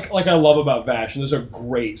that like I love about Vash, and there's a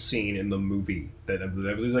great scene in the movie that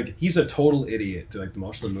is like he's a total idiot to like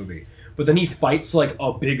most of the movie, but then he fights like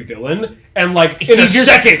a big villain, and like in a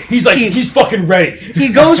second he's fucking ready. He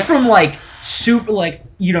goes from like super like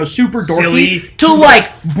super dorky Silly. to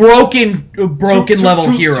like broken level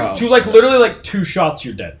hero to like literally like 2 shots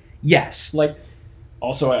you're dead. Yes. Like.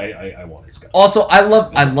 Also, I want his gun. Also, I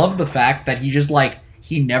love the fact that he just like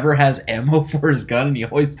he never has ammo for his gun and he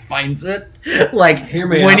always finds it. Like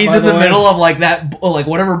when he's in the middle of like that like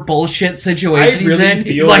whatever bullshit situation he's in,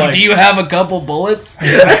 he's like, "Do you have a couple bullets?"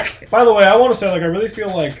 By the way, I want to say like I really feel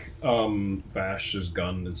like Vash's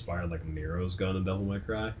gun inspired like Nero's gun in Devil May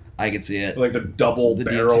Cry. I can see it. Like the double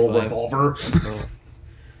barrel revolver.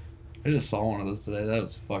 I just saw one of those today. That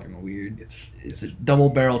was fucking weird. It's a double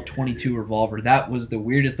barrel 22 revolver. That was the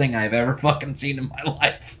weirdest thing I've ever fucking seen in my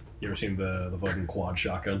life. You ever seen the fucking quad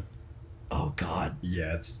shotgun? Oh god.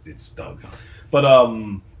 Yeah, it's dumb. But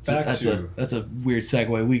that's a weird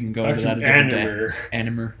segue. We can go into that a different day.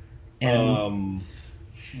 Animer.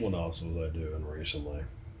 What else was I doing recently?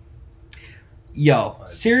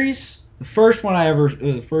 Series. The first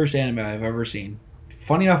anime I've ever seen.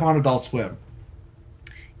 Funny enough, on Adult Swim.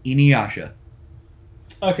 Inuyasha.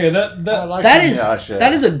 Okay,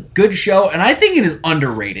 that is a good show, and I think it is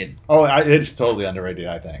underrated. Oh, it's totally underrated.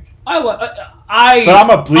 I think. But I'm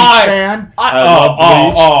a Bleach fan. I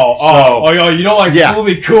love Bleach. You don't like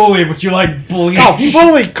Fooly Cooly, but you like Bleach. Oh,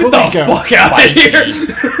 Fooly Cooly! Get the fuck out of here!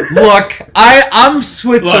 Look, I'm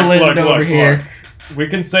Switzerland over here. Look. We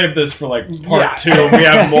can save this for like part 2. We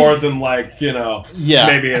have more than like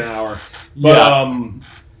maybe an hour. But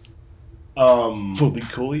Fooly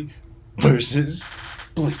Cooly versus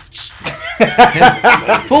Bleach.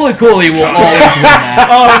 Fooly Cooly will always win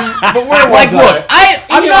that. But where was look,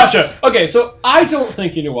 I'm not. Okay, so I don't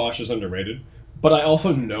think Inuyasha is underrated, but I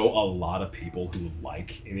also know a lot of people who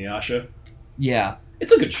like Inuyasha. Yeah,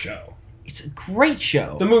 it's a good show. It's a great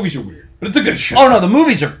show. The movies are weird, but it's a good show. Oh no, the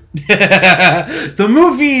movies are. The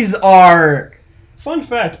movies are. Fun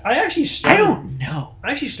fact: I don't know.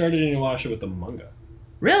 I actually started Inuyasha with the manga.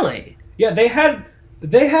 Really? Yeah, they had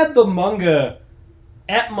the manga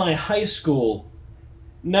at my high school.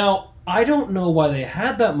 Now, I don't know why they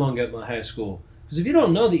had that manga at my high school. Because if you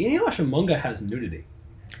don't know, the Inuyasha manga has nudity.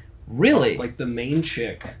 Really? Like the main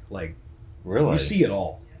chick, like really, you see it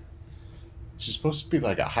all. She's supposed to be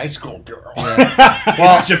like a high school girl. Yeah.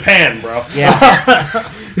 Well, it's Japan, bro.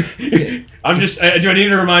 Yeah. I'm just. Do I need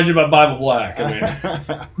to remind you about Bible Black? I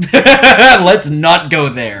mean, let's not go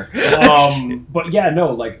there. But yeah,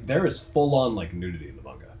 no, like there is full on like nudity in the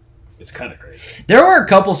manga. It's kind of crazy. There were a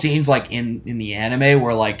couple scenes like in the anime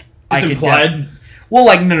where like it's implied. Well,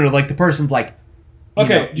 like no, like the person's like.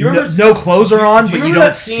 Okay, do you remember? No clothes are on, but you don't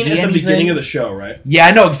that scene see at anything? the beginning of the show, right? Yeah,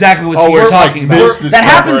 I know exactly what scene you're talking about. That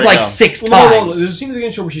happens like 6 times. No. There's a scene at the beginning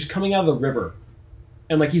of the show where she's coming out of the river,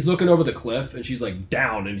 and like he's looking over the cliff, and she's like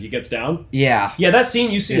down, and he gets down. Yeah. Yeah, that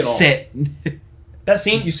scene you see it all. Sit. That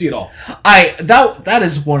scene you see it all. That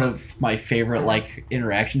is one of my favorite like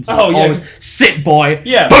interactions. Oh yeah. Always, sit, boy.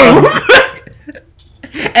 Yeah. Boom.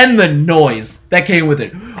 And the noise that came with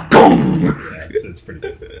it. Boom. Yeah, it's pretty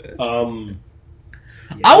good.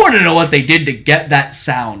 I want to know what they did to get that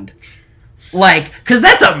sound. Like, because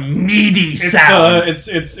that's a meaty sound.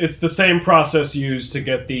 It's the same process used to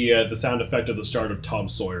get the sound effect at the start of Tom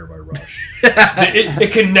Sawyer by Rush.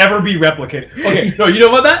 it can never be replicated. Okay, no, you know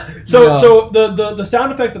about that? So the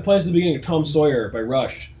sound effect that plays at the beginning of Tom Sawyer by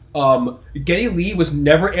Rush, Geddy Lee was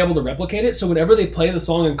never able to replicate it, so whenever they play the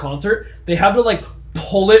song in concert, they have to like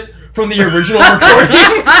pull it from the original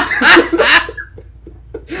recording.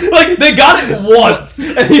 Like, they got it once,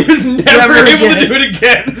 and he was never able to do it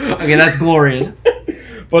again. Okay, that's glorious.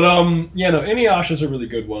 But, Inuyasha's a really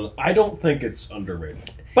good one. I don't think it's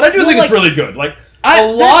underrated. But I do think it's really good. Like, a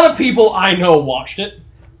lot of people I know watched it.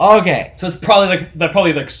 Okay. So it's probably,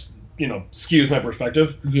 skews my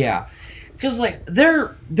perspective. Yeah. Because, like,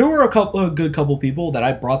 there were a good couple people that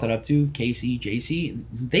I brought that up to, Casey, JC,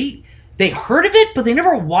 they heard of it, but they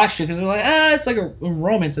never watched it because they're like, it's like a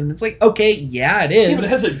romance. And it's like, okay, yeah, it is. Yeah, but it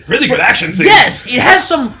has a really good action scene. Yes, it has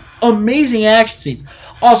some amazing action scenes.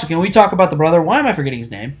 Also, can we talk about the brother? Why am I forgetting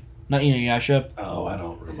his name? Not Inuyasha. Oh, I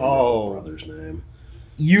don't remember the brother's name.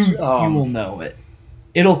 You will know it.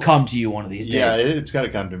 It'll come to you one of these days. Yeah, it's got to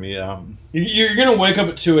come to me. You're going to wake up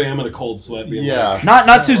at 2 a.m. in a cold sweat. Yeah. Not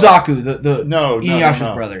Suzaku, the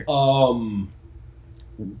Inuyasha's brother.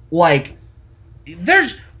 Like,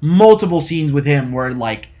 there's multiple scenes with him where,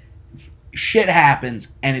 like, shit happens,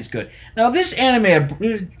 and it's good. Now, this anime,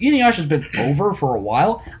 Inuyasha's been over for a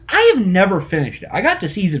while. I have never finished it. I got to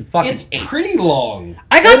season fucking 8. It's pretty long.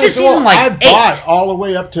 I got to season like I 8. bought all the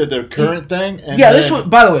way up to the current thing. And yeah, this was,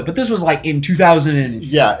 by the way, but this was like in 2005?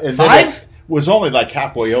 Yeah, and then it was only like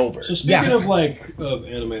halfway over. So speaking of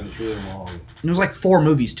anime that's really long, and it was like 4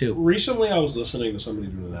 movies too. Recently, I was listening to somebody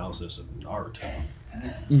do an analysis of Naruto.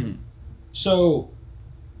 Mm-hmm. So,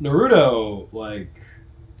 Naruto,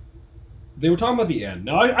 they were talking about the end.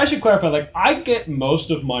 Now, I should clarify, I get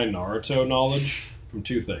most of my Naruto knowledge from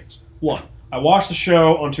 2 things. 1, I watched the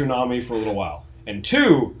show on Toonami for a little while. And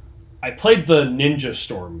 2, I played the Ninja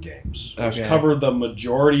Storm games, which cover the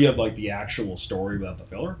majority of, the actual story without the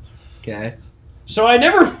filler. Okay. So I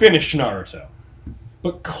never finished Naruto.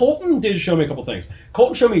 But Colton did show me a couple things.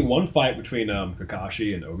 Colton showed me one fight between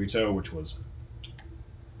Kakashi and Obito, which was...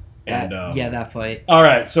 that fight. All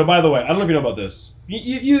right. So, by the way, I don't know if you know about this.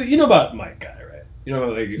 You know about Mike Guy, right? You know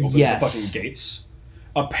how he opens the fucking gates.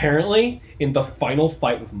 Apparently, in the final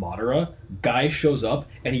fight with Madara, Guy shows up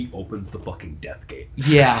and he opens the fucking death gate.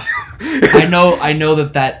 Yeah, I know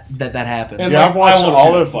that happens. See, I've watched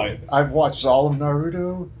all of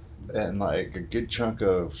Naruto and a good chunk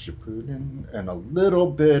of Shippuden and a little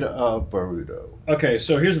bit of Boruto. Okay,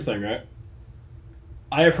 so here's the thing, right?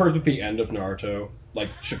 I have heard that the end of Naruto,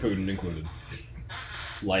 Shippuden included,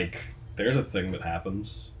 there's a thing that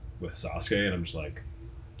happens with Sasuke, and I'm just like,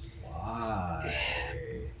 why?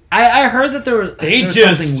 I heard that there was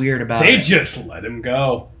something weird about it. They just let him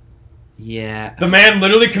go. Yeah. The man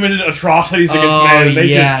literally committed atrocities against men, and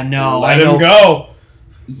they let him go.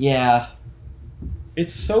 Yeah.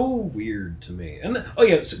 It's so weird to me. And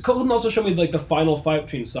so Colton also showed me the final fight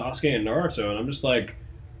between Sasuke and Naruto, and I'm just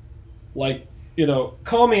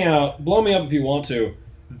call me out, blow me up if you want to.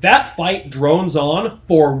 That fight drones on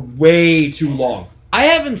for way too long. I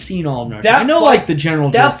haven't seen all of Naruto. I know the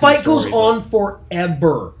general. That fight goes on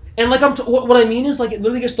forever. And what I mean is it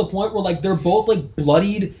literally gets to the point where they're both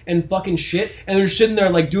bloodied and fucking shit, and they're sitting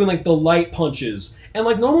there doing the light punches. And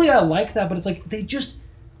normally I like that, but it's they just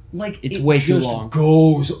it's way too long.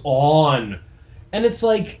 Goes on. And it's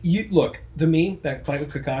look, to me, that fight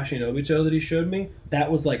with Kakashi and Obito that he showed me,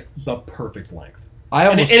 that was the perfect length.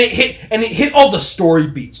 It hit all the story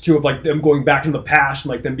beats too of them going back in the past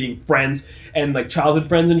and them being friends and childhood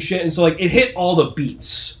friends and shit. And so it hit all the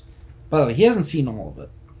beats. By the way, he hasn't seen all of it.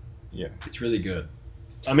 Yeah, it's really good.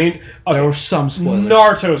 I mean, there were some spoilers.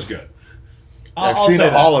 Naruto's good. I've seen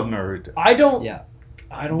all of Naruto. I don't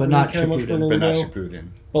but really not care much for Naruto. But not Shippuden.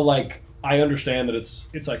 But I understand that it's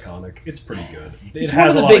iconic. It's pretty good. It's one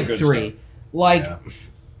of the big 3. One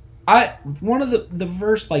of the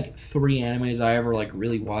first 3 animes I ever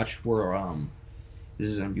really watched were this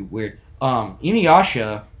is gonna be weird.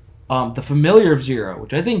 Inuyasha, The Familiar of Zero,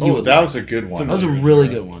 which I think you would. That was a good one. That was a really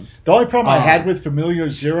good one. The only problem I had with Familiar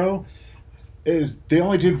Zero is they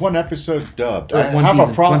only did one episode dubbed. I have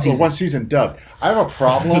a problem. One season dubbed. I have a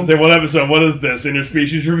problem. Say one episode. What is this?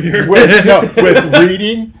 Interspecies review with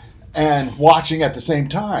reading and watching at the same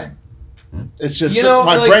time. It's just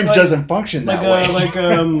my brain doesn't function that way.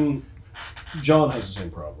 John has the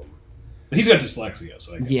same problem. He's got dyslexia,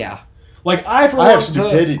 so I have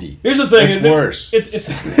stupidity. Here's the thing. It's worse. It's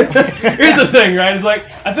here's the thing, right? It's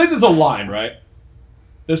I think there's a line, right?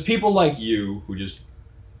 There's people like you who just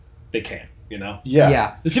they can't,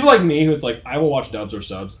 Yeah. There's people like me who it's I will watch dubs or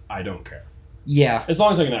subs. I don't care. Yeah. As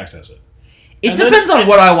long as I can access it. It depends on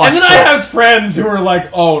what I watch. And then I have friends who are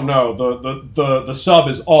oh no, the sub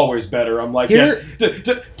is always better. I'm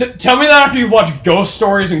tell me that after you've watched Ghost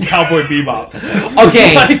Stories and Cowboy Bebop.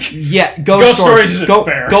 Okay, Ghost Stories isn't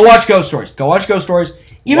fair. Go watch Ghost Stories. Go watch Ghost Stories.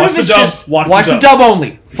 Even if it's just watch the dub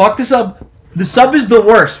only. Fuck the sub. The sub is the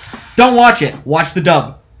worst. Don't watch it. Watch the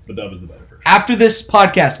dub. The dub is the better version. After this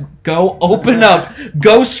podcast, go open up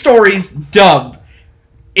Ghost Stories dub.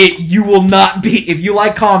 You will not be, if you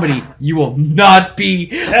like comedy, you will not be.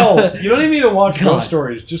 Hell, you don't even need to watch Ghost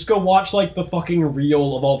Stories. Just go watch the fucking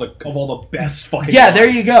reel of all the best fucking. Yeah, there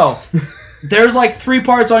you go. There's 3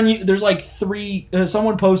 parts on you. There's 3.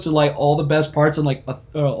 Someone posted all the best parts and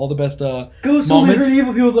all the best Ghosts only hurt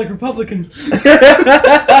evil people Republicans.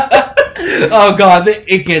 Oh god,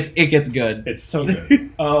 it gets good. It's so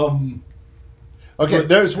good. Okay,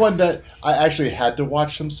 there's one that I actually had to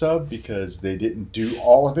watch some sub because they didn't do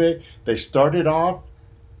all of it. They started off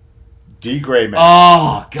D. Grayman.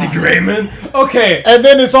 Oh, God. D. Grayman? Okay. And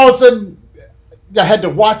then it's all of a sudden, I had to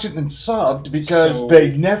watch it in subbed because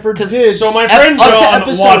they never did. So my friend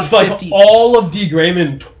John watched all of D.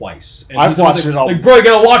 Grayman twice. And I've watched it all. Bro, you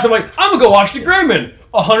gotta watch it. I'm gonna go watch D. Grayman.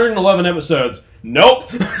 111 episodes.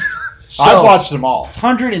 Nope. So, I've watched them all.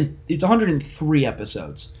 It's 103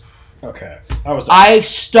 episodes. Okay. I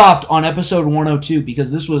stopped on episode 102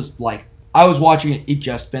 because this was like I was watching it. It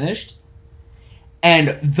just finished,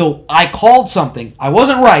 and though I called something, I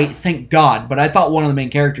wasn't right. Thank God, but I thought one of the main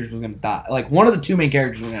characters was going to die. Like one of the two main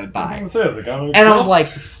characters was going to die. And I was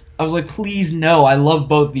like, please no. I love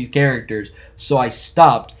both these characters, so I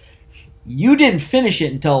stopped. You didn't finish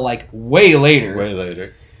it until like way later. Way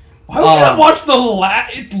later. Why would you not watch the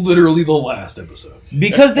last? It's literally the last episode.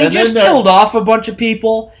 Because they just killed off a bunch of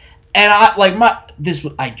people. And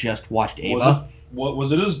I just watched Ava.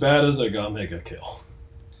 Was it as bad as Agame got kill?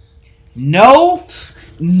 No,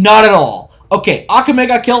 not at all. Okay, Akame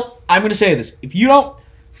got killed. I'm gonna say this. If you don't,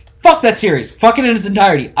 fuck that series. Fuck it in its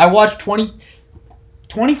entirety. I watched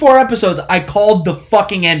 24 episodes. I called the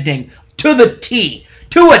fucking ending to the T.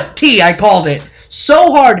 To a T, I called it.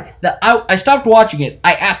 So hard that I stopped watching it.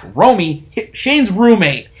 I asked Romy, Shane's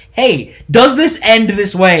roommate, hey, does this end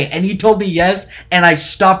this way? And he told me yes, and I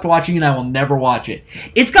stopped watching and I will never watch it.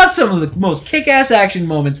 It's got some of the most kick-ass action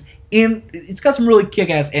moments it's got some really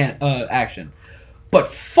kick-ass action.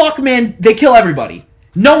 But fuck, man, they kill everybody.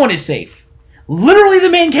 No one is safe. Literally the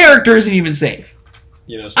main character isn't even safe.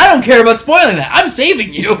 I don't care about spoiling that. I'm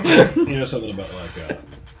saving you. Something about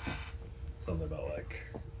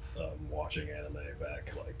watching anime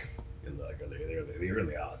back in the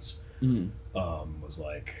early aughts. Was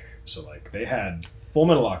they had Full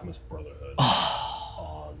Metal Alchemist Brotherhood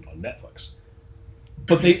on Netflix,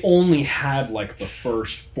 but they only had the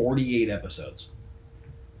first 48 episodes.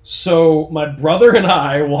 So my brother and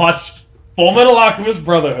I watched Full Metal Alchemist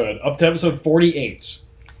Brotherhood up to episode 48,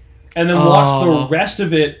 and then watched the rest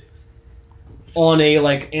of it on a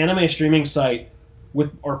anime streaming site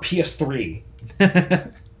with our PS3.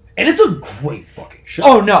 And it's a great fucking show.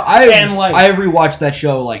 Oh no, I've rewatched that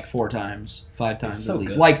show 4 times, 5 times at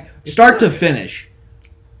least. Start to finish.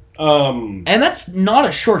 And that's not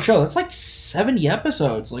a short show. That's 70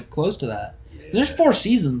 episodes, close to that. Yeah. There's 4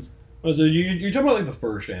 seasons. So you're talking about the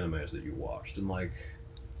first animes that you watched, and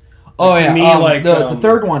the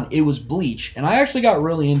third one, it was Bleach, and I actually got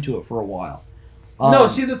really into it for a while. No,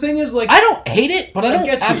 see, the thing is, I don't hate it, but I don't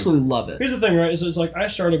absolutely love it. Here's the thing, right? So it's I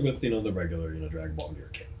started with, the regular, Dragon Ball when you're a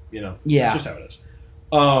kid. Yeah. That's just how it is.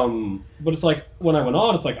 But it's when I went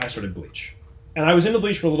on, it's I started Bleach. And I was into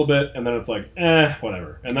Bleach for a little bit, and then it's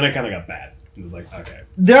whatever. And then it kind of got bad. It was okay.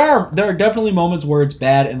 There are definitely moments where it's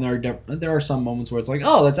bad, and there are some moments where it's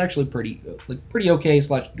oh, that's actually pretty okay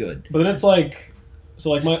 / good. But then it's so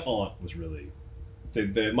my aunt was really,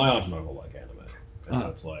 my aunt and uncle like anime. And so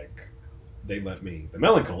it's they lent me The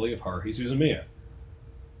Melancholy of Haruhi Suzumiya,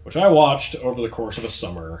 which I watched over the course of a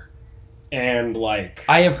summer. And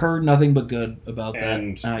I have heard nothing but good about that.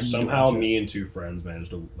 And somehow me and 2 friends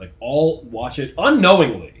managed to all watch it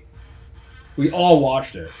unknowingly. We all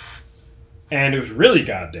watched it, and it was really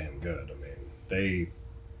goddamn good. I mean,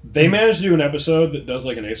 they managed to do an episode that does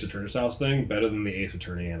an Ace Attorney style thing better than the Ace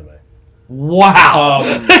Attorney anime. Wow!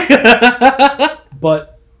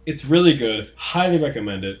 But it's really good. Highly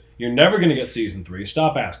recommend it. You're never gonna get season 3.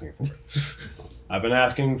 Stop asking for it. I've been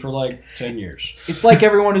asking for 10 years. It's like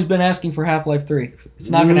everyone who's been asking for Half-Life 3. It's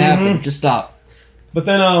not going to happen. Just stop. But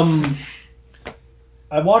then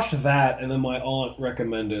I watched that, and then my aunt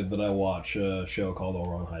recommended that I watch a show called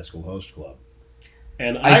Ouran High School Host Club.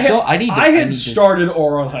 And I had started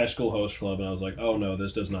Ouran High School Host Club, and I was like, oh no,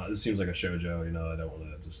 this seems like a shoujo, I don't want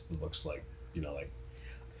to, this looks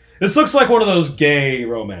this looks like one of those gay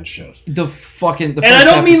romance shows. And I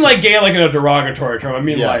don't mean gay in a derogatory term, I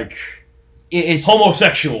mean it's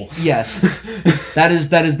homosexual. Yes, that is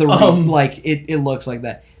the reason. It looks like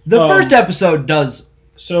that. The first episode does.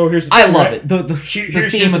 So here's the thing, I love it. The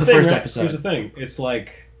theme of the first episode. Here's the thing. It's I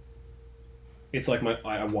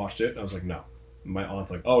watched it. And I was like, no. My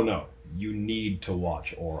aunt's like, oh no, you need to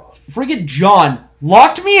watch Ouran. Friggin' John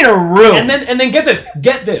locked me in a room. And then get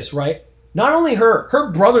this right. Not only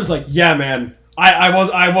her brother's like, yeah, man,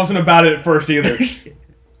 I wasn't about it at first either.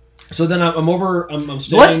 So then I'm over. I'm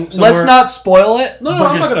staying. Let's not spoil it. No,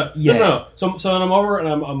 I'm not gonna. Yeah. No. So then I'm over, and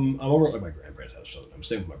I'm over at my grandparents' house. So I'm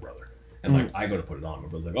staying with my brother, and I go to put it on. My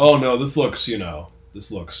brother's like, "Oh no, this looks gay,"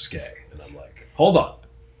 and I'm like, "Hold on,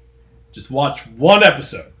 just watch one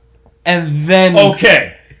episode." And then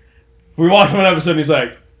okay, we watch one episode, and he's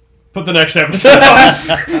like, "Put the next episode on."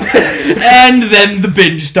 And then the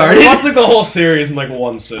binge started. We watched the whole series in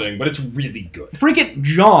one sitting, but it's really good. Freaking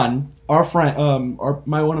John. Our friend,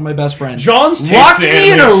 one of my best friends, John's locked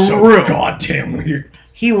me in a room. Goddamn weird.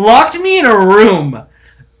 He locked me in a room,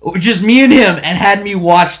 just me and him, and had me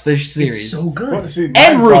watch the series. It's so good. Well, see,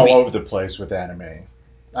 mine's all over the place with anime.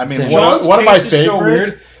 I mean, one of my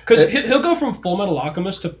favorites Because he'll go from Full Metal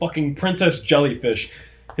Alchemist to fucking Princess Jellyfish.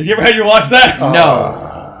 Have you ever had you watch that?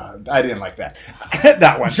 I didn't like that.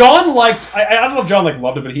 That one. John liked. I don't know if John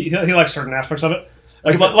loved it, but he liked certain aspects of it.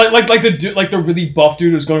 Like the dude, like the really buff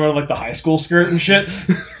dude who's going around like the high school skirt and shit.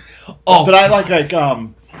 But I like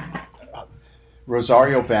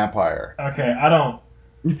Rosario Vampire. Okay, I don't.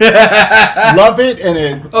 Love it, and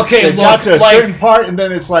it got to a certain part, and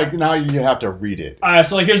then it's like now you have to read it. Alright,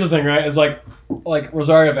 so here's the thing, right? It's like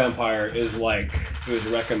Rosario Vampire is it was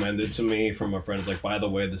recommended to me from a friend. It's like, by the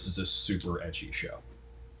way, this is a super ecchi show.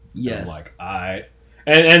 Yes.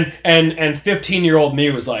 And and 15-year-old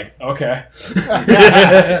me was like, okay.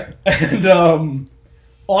 And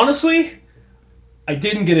honestly, I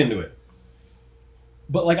didn't get into it.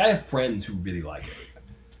 But I have friends who really like it.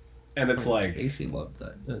 And it's like... Casey loved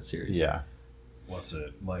that series. Yeah. What's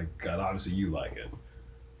it? God, obviously you like it.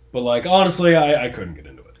 But, honestly, I couldn't get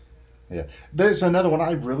into it. Yeah. There's another one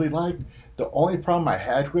I really liked. The only problem I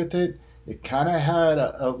had with it kind of had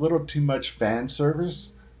a little too much fan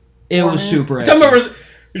service. It was super You're talking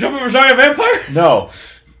about Rosario Vampire? No.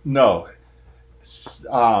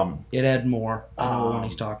 It had more. I don't know what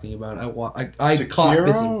he's talking about. I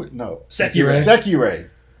Sekiro? No. Sekiro.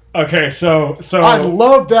 Okay, so I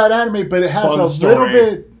love that anime, but it has a little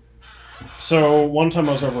bit. So one time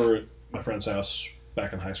I was over at my friend's house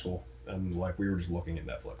back in high school, and we were just looking at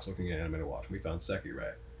Netflix, looking at anime to watch. We found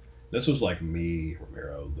Sekiro. This was me,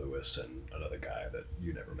 Ramiro, Lewis, and another guy that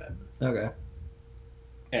you never met. Okay.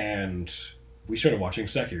 And we started watching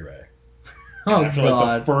Sekiro. Oh, after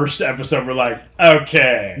God. the first episode, we're like,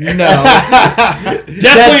 okay. No.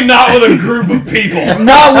 Definitely not with a group of people.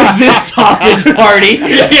 Not with this sausage party.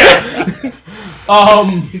 Yeah.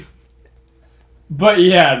 But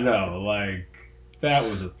yeah, no, that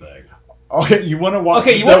was a thing. Okay, you want to watch...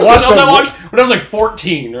 Okay, you want to watch when I was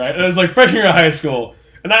 14, right? It was freshman year of high school.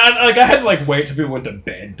 And I had to wait till people went to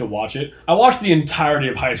bed to watch it. I watched the entirety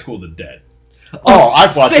of High School of the Dead. Oh,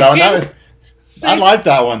 I've watched that one. I like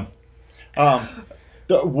that one.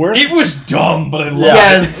 The worst. It was dumb, but I loved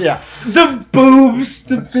Yes. it. Yeah. The boobs.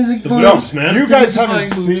 The physics boobs. No, man. You guys haven't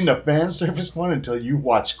Boobs. seen the fan service one until you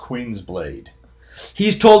watch Queen's Blade.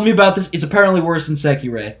 He's told me about this. It's apparently worse than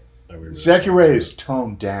Sekiro. Sekiro is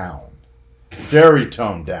toned down. Very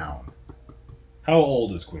toned down. How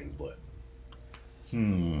old is Queen's Blade?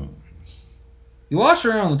 You watched it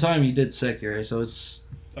around the time you did Sekiro, so it's...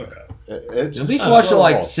 Okay. It's at least watched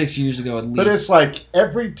it 6 years ago at least. But it's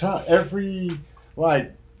every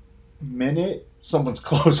minute, someone's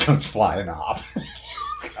clothes comes flying off.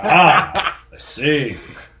 I see.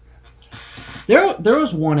 There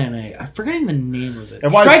was one anime, I'm forgetting the name of it.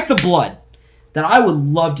 And why Strike the Blood, that I would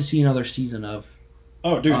love to see another season of.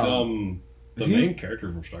 Oh, dude, the main character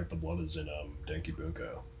from Strike the Blood is in Denki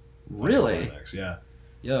Bunko. Really? Yeah.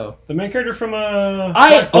 Yo. The main character from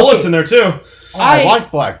Black Bullet's in there too. I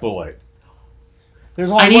like Black Bullet.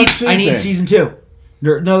 There's only one season. I need season 2.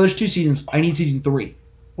 There's 2 seasons. I need season 3.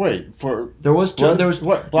 Wait, for there was two. There was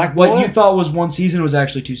what Black Bullet? What you thought was one season was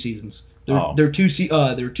actually 2 seasons. There were 2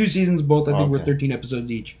 seasons, both I think were 13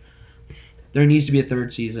 episodes each. There needs to be a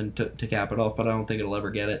 3rd season to cap it off, but I don't think it'll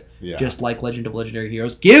ever get it. Yeah. Just like Legend of Legendary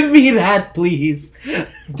Heroes. Give me that, please.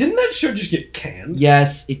 Didn't that show just get canned?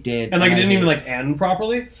 Yes, it did. And it didn't even end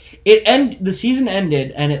properly? The season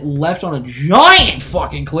ended and it left on a giant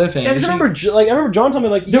fucking cliffhanger. Yeah, I remember John told me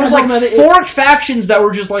there was 4 factions that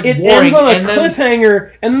were just boring. It ends on a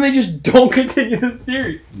cliffhanger, and then they just don't continue the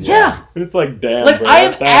series. Yeah. And it's damn. Bro, I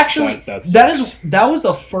have that was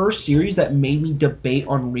the first series that made me debate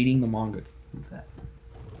on reading the manga.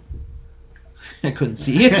 I couldn't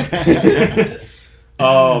see it.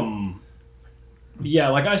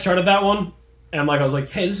 Yeah, I started that one, and I was like,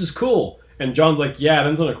 hey, this is cool. And John's like, yeah, it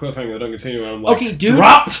ends on a cliffhanger, don't continue. And I'm like, okay, dude.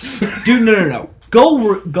 Drop! Dude, no.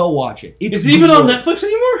 Go watch it. Is it even on Netflix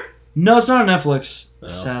anymore? No, it's not on Netflix,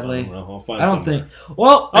 No, sadly. I'll find I don't somewhere. think.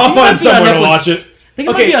 Well, I'll find somewhere to watch it. I think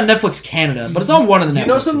it might be on Netflix Canada, but it's on one of the Netflix. You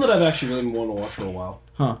know something that I've actually really wanted to watch for a while?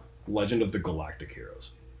 Huh. Legend of the Galactic Heroes.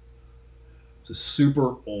 It's a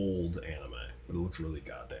super old anime, but it looks really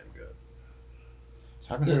goddamn good.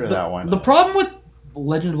 I haven't heard of that one. The problem with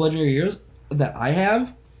Legend of Legendary Heroes that I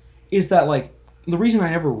have is that, the reason I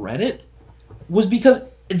never read it was because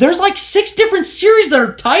there's 6 different series that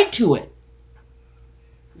are tied to it.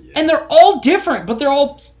 Yeah. And they're all different, but they're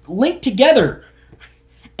all linked together.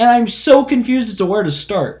 And I'm so confused as to where to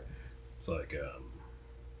start. It's like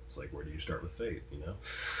where do you start with Fate, you know?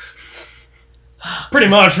 Pretty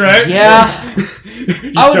much, right? Yeah.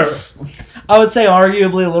 I would say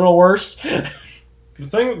arguably a little worse. The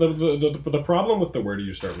thing, the problem with the where do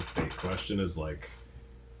you start with Fate question is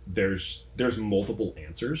there's multiple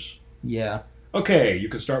answers. Yeah. Okay, you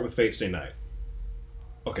can start with Fate Stay Night.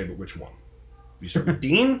 Okay, but which one? You start with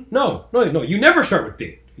Dean? No. You never start with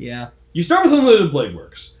Dean. Yeah. You start with Unlimited Blade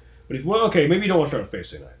Works. But if maybe you don't want to start with Fate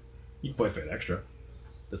Stay Night. You can play Fate Extra.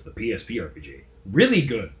 That's the PSP RPG. Really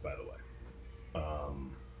good, by the way.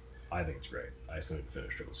 I think it's great. I still need to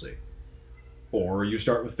finish Triple C. Or you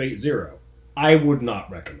start with Fate Zero. I would not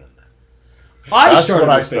recommend that. That's what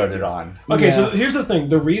I started on. Okay, so here's the thing.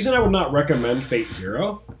 The reason I would not recommend Fate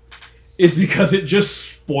Zero is because it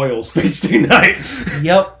just spoils Fate Stay Night.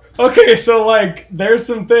 Yep. Okay, so, like, there's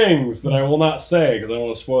some things that I will not say because I don't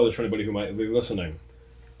want to spoil this for anybody who might be listening.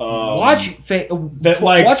 Watch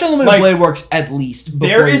Unlimited Blade Works at least.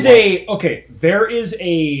 There is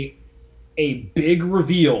a big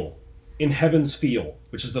reveal in Heaven's Feel,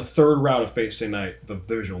 which is the third route of Fate Stay Night, the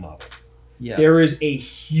visual novel. Yeah. There is a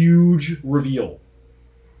huge reveal,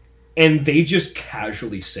 and they just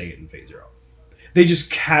casually say it in Fate Zero. They just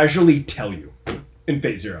casually tell you in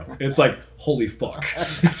Fate Zero. It's like, holy fuck.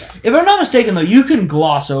 If I'm not mistaken, though, you can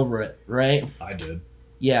gloss over it, right? I did.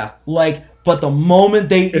 Yeah, but the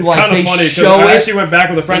moment it's kind of funny because I actually went back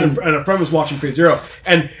with a friend, and a friend was watching Fate Zero,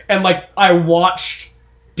 and like I watched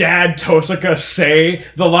Dad Tosaka say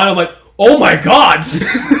the line. I'm like, oh my god!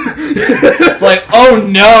 It's like, oh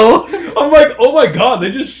no! I'm like, oh my god!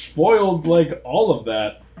 They just spoiled like all of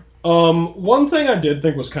that. One thing I did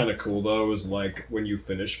think was kind of cool though is like when you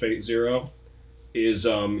finish Fate Zero, is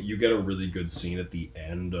you get a really good scene at the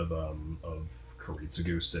end of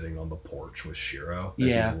Kuritsugu sitting on the porch with Shiro as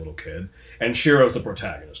he's a little kid, and Shiro's the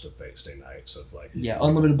protagonist of Fate Stay Night, so it's like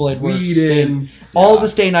Unlimited Blade Works. In. All the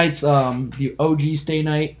Stay Nights, the OG Stay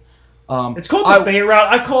Night. It's called the Fate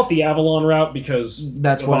route. I call it the Avalon route because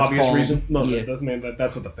that's what obvious it's called. Reason. No,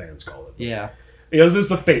 that's what the fans call it. Yeah. This is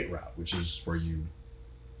the Fate route, which is where you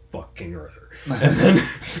fuck King Arthur, and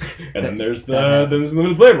then there's the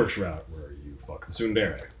Limited Blade Works route where you fuck the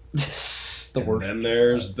Tsundere. The worst. And then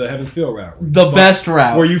there's the Heaven's Feel route. Best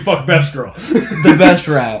route. Where you fuck Best Girl. The best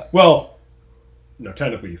route. Well, no,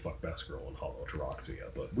 technically you fuck Best Girl in Hollow Ataraxia,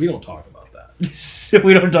 but we don't talk about that.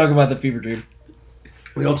 We don't talk about the Fever Dream.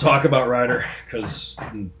 We don't talk about Ryder, because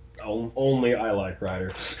only I like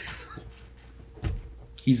Ryder.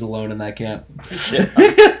 He's alone in that camp.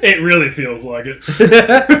 It really feels like it.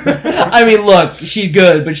 I mean, look, she's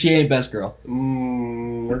good, but she ain't Best Girl.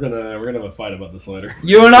 We're gonna have a fight about this later.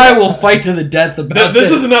 You and I will fight to the death about this.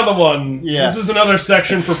 This is another one. Yeah. This is another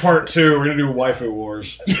section for part 2. We're gonna do waifu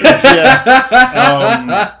wars.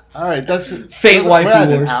 Yeah. All right, that's Fate we're at waifu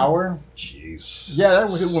wars. An hour. Jeez. Yeah,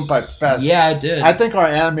 that went by fast. Yeah, it did. I think our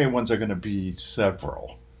anime ones are going to be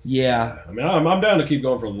several. Yeah. I mean, I'm down to keep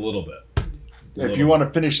going for a little bit. If you want to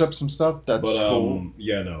finish up some stuff, that's cool.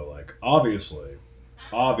 Yeah, no, like obviously,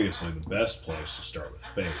 the best place to start with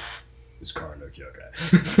Fate is Kara no Kyokai.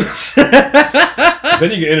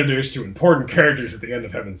 Then you get introduced to important characters at the end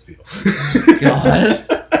of Heaven's Feel. God.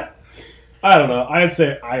 I don't know. I'd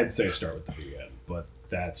say start with the VN, but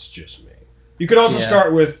that's just me. You could also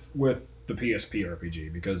start with the PSP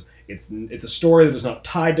RPG because it's a story that is not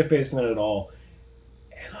tied to Fate Stay Night at all,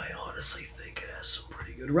 and I honestly think it has some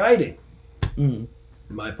pretty good writing. In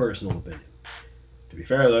my personal opinion. To be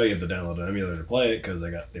fair though, you have to download an emulator to play it because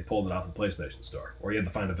they pulled it off the PlayStation Store, or you had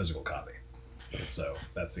to find a physical copy. So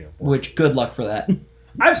that's the important. Which, good luck for that.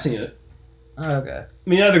 I've seen it. Oh, okay. I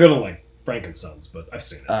mean, I had to go to like Frankensons, but I've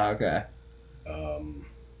seen it. Oh, okay.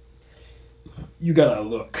 You gotta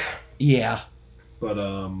look. Yeah. But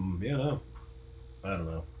no, I don't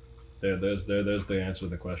know. There's the answer to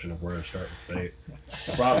the question of where to start with Fate.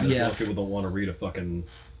 The problem is most people don't want to read a fucking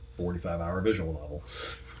 45-hour visual novel.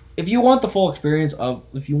 If you want the full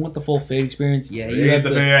Fate experience, you have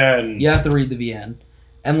to read the VN,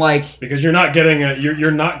 and like because you're not getting an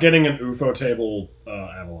UFO table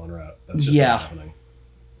Avalon route. That's just not happening.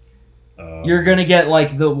 You're gonna get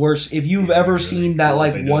like the worst. If you've ever seen that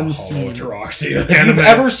like one scene, if you've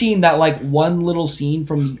ever seen that like one little scene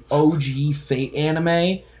from the OG Fate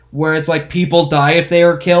anime where it's like people die if they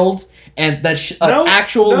are killed. And that's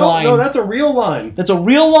actual line. No, that's a real line. That's a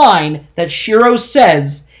real line that Shiro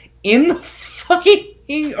says in the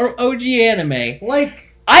fucking OG anime.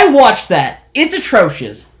 Like, I watched that. It's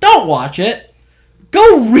atrocious. Don't watch it.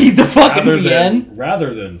 Go read the fucking VN.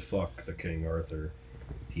 Rather than fuck the King Arthur,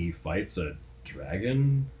 he fights a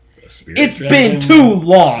dragon. It's been too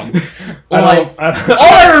long. All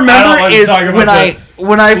I remember is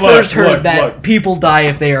when I first heard that people die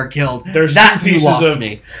if they are killed. There's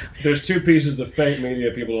two pieces of Fate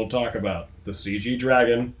media people don't talk about: the CG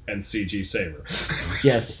dragon and CG saber.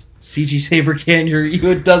 Yes, CG saber can't hear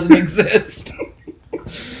you. It doesn't exist.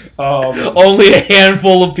 Only a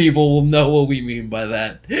handful of people will know what we mean by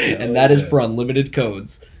that, and that is for unlimited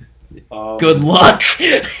codes. Good luck.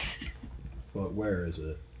 But where is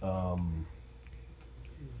it?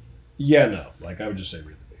 Yeah, no. Like, I would just say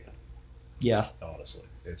read the beginning. Yeah. Honestly,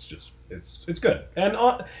 it's just it's good, and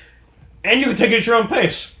you can take it at your own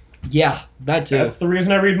pace. Yeah, that too. That's the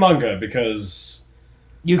reason I read manga, because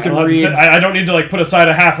you can read. I don't need to like put aside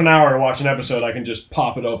a half an hour to watch an episode. I can just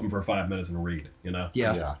pop it open for 5 minutes and read. You know.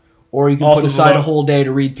 Yeah. Or you can put aside a whole day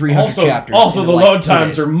to read 300 chapters. Also, the load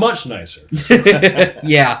times are much nicer.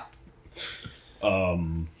 Yeah.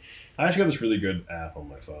 I actually got this really good app on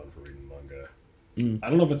my phone for reading manga. I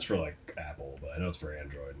don't know if it's for like Apple, but I know it's for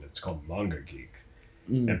Android, and it's called Manga Geek.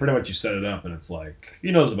 And pretty much you set it up, and it's like,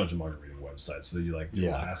 there's a bunch of manga reading websites. So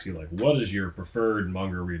it'll ask you like, what is your preferred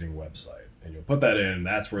manga reading website, and you'll put that in, and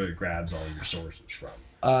that's where it grabs all your sources from.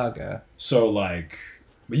 Okay. So like,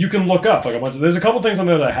 but you can look up like a bunch of. There's a couple things on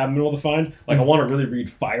there that I haven't been able to find. Like I want to really read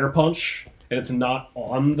Fire Punch, and it's not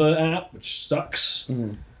on the app, which sucks.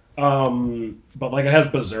 But like it has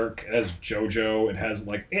Berserk, it has JoJo, it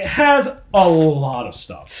has a lot of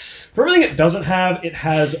stuff. For everything it doesn't have, it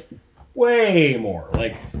has way more.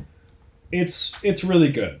 Like it's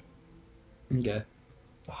really good. Okay.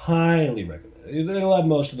 Highly recommend it. It'll have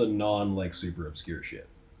most of the non super obscure shit.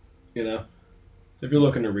 You know? If you're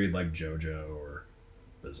looking to read like JoJo or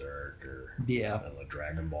Berserk or I don't know,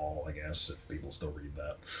 Dragon Ball, I guess, if people still read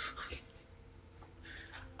that.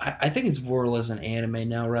 I think it's more or less an anime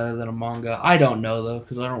now rather than a manga. I don't know, though,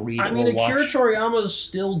 because I don't read or watch. Akira Toriyama's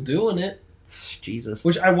still doing it. Jesus.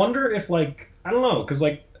 Which I wonder if, like, I don't know, because,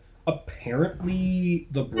 like, apparently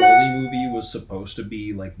the Broly movie was supposed to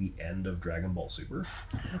be, like, the end of Dragon Ball Super.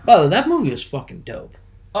 Oh, that movie is fucking dope.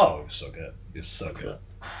 Oh, it was so good. It's so good.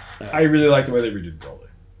 I really like the way they redid Broly.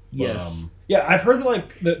 Yes. Yeah, I've heard that,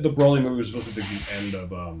 like, the Broly movie was supposed to be the end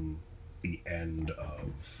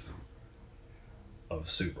of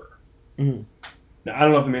Super. Mm-hmm. Now, I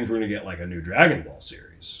don't know if it means we're going to get, like, a new Dragon Ball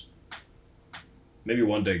series. Maybe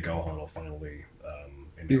one day Gohan will finally...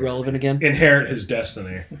 be relevant again? Inherit his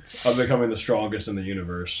destiny of becoming the strongest in the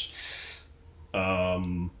universe.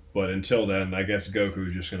 But until then, I guess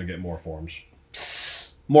Goku's just going to get more forms.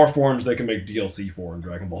 More forms they can make DLC for in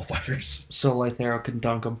Dragon Ball FighterZ. So Lythero can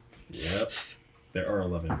dunk him. Yep. There are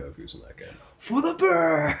 11 Gokus in that game. For the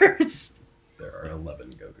birds! There are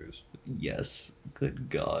 11 Gokus. Yes. Good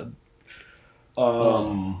God.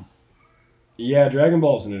 Yeah, Dragon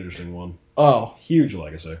Ball is an interesting one. Oh. Huge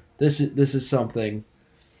legacy. This is something.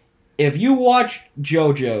 If you watch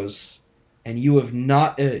JoJo's and you have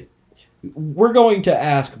not... we're going to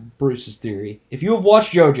ask Bruce's theory. If you have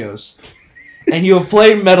watched JoJo's and you have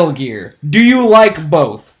played Metal Gear, do you like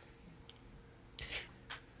both?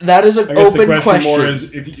 That is an open question. The question more is,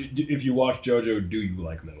 if you watch JoJo, do you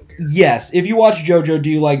like Metal Gear? Yes. If you watch JoJo, do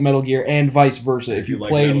you like Metal Gear? And vice versa. If you like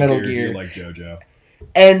played Metal Gear, do you like JoJo?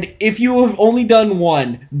 And if you have only done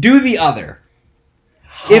one, do the other.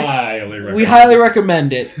 We highly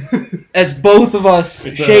recommend it. As both of us,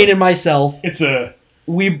 Shane and myself, it's a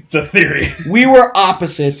theory. We were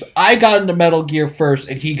opposites. I got into Metal Gear first,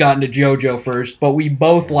 and he got into JoJo first. But we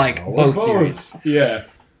both like both series. Yeah.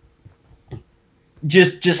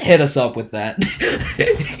 Just hit us up with that.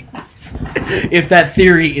 If that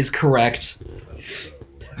theory is correct.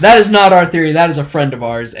 That is not our theory. That is a friend of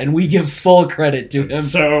ours, and we give full credit to him.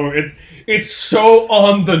 So it's so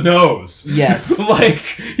on the nose. Yes. Like,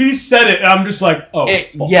 he said it, and I'm just like, oh,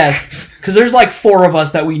 fuck. Yes. Because there's like 4 of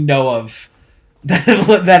us that we know of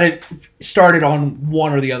that it started on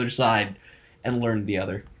one or the other side and learned the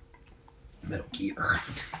other. Metal Gear.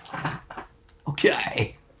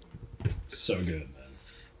 Okay. So good, man.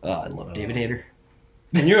 Oh, I love David Hayter.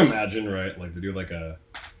 Can you imagine, right? Like,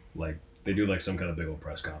 they do some kind of big old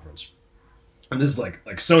press conference. And this is like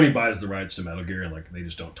Sony buys the rights to Metal Gear, and like they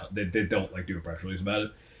just don't they don't like do a press release about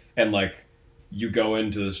it. And like you go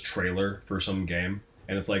into this trailer for some game,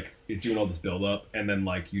 and it's like it's doing all this build up, and then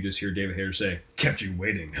like you just hear David Hayter say, "Kept you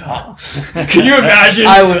waiting, huh?" Can you imagine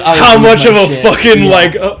I would how much of a fucking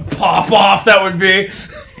pop off that would be?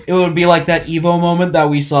 It would be like that Evo moment that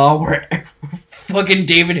we saw where fucking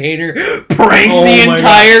David Hayter pranked the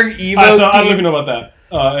entire Evo. So I don't even know about that.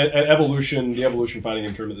 At Evolution, the Evolution fighting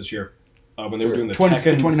game tournament this year, when they were doing the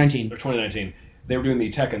Tekken 2019, they were doing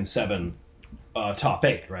the Tekken 7 top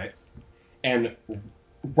 8, right? And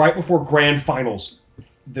right before grand finals,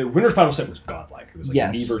 the winner's final set was godlike. It was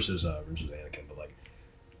like me versus Anakin. But like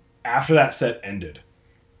after that set ended,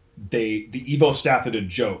 the Evo staff did a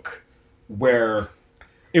joke where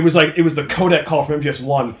it was the codec call from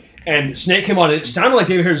MGS1, and Snake came on, and it sounded like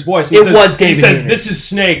David Hayter's voice. He says, David Hayter. "This is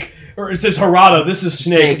Snake." Or it says Harada, this is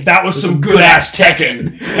Snake. That was some good ass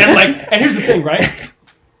Tekken. And here's the thing, right?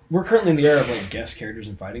 We're currently in the era of like guest characters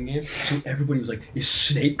in fighting games, so everybody was like, "Is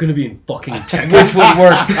Snape gonna be in fucking Tekken?" Which would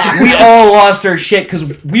work. We all lost our shit because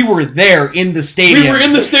we were there in the stadium. We were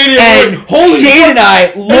in the stadium, and Shane and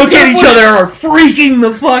I look at each other and are freaking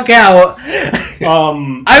the fuck out.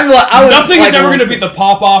 Nothing is ever gonna beat the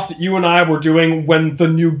pop off that you and I were doing when the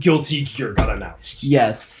new Guilty Gear got announced.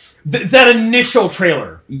 Yes, that initial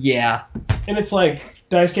trailer. Yeah, and it's like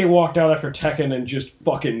Daisuke walked out after Tekken and just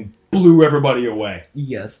fucking blew everybody away.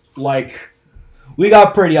 Yes. Like, we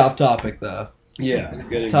got pretty off topic though. Yeah.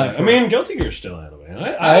 I mean, Guilty Gear's still anime.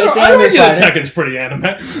 I argue that Tekken's pretty anime.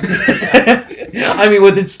 I mean,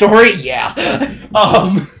 with its story, yeah.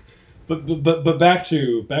 But back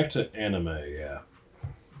to anime, yeah.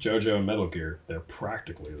 JoJo and Metal Gear, they're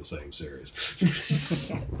practically the same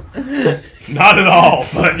series. Not at all,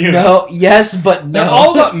 but you know. No, yes, but no. They're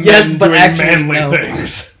all about men yes, but doing actually, manly no.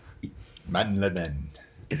 things. Manly men.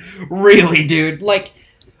 Really, dude. Like,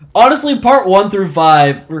 honestly, part 1 through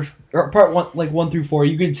 5, or part 1, like 1 through 4,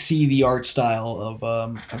 you could see the art style of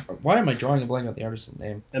why am I drawing a blank on the artist's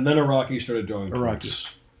name? And then Araki started drawing Araki.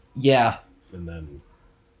 Yeah. And then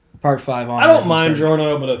part 5 on. I don't mind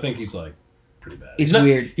Giorno, but I think he's like pretty bad. It's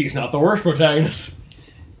weird. He's not the worst protagonist.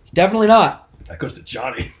 Definitely not. That goes to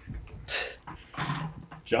Johnny.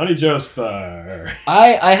 Johnny Joestar.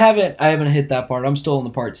 I haven't hit that part. I'm still in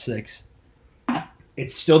the part 6.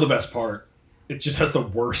 It's still the best part. It just has the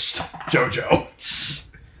worst JoJo.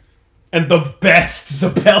 And the best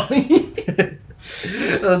Zappelli.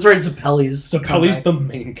 That's right, Zappelli's. Zappelli's the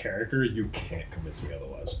main character. You can't convince me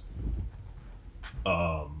otherwise.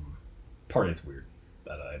 Part 8's weird.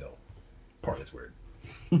 That I don't. Part 8's weird.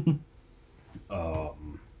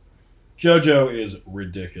 JoJo is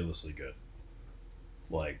ridiculously good.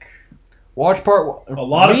 Like, watch part 1. A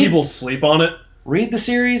lot of people sleep on it. Read the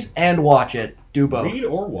series and watch it. Do both. Read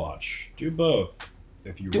or watch. Do both.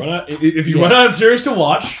 If you run out of series to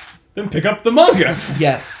watch, then pick up the manga.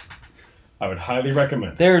 Yes. I would highly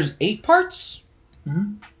recommend. There's 8 parts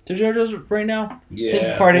to JoJo's right now. Yeah. I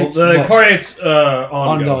think part 8's part 8's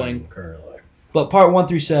ongoing currently. But part 1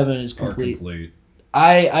 through 7 is complete.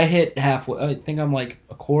 I hit halfway. I think I'm like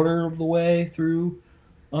a quarter of the way through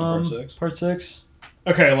part 6.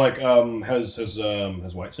 Okay, like has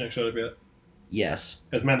Whitesnake showed up yet? Yes.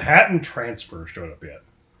 Has Manhattan Transfer showed up yet?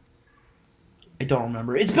 I don't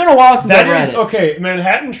remember. It's been a while since I've read it. Okay,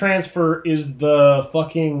 Manhattan Transfer is the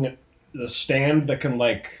stand that can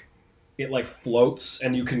it floats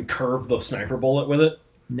and you can curve the sniper bullet with it.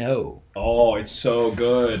 No. Oh, it's so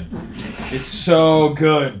good. It's so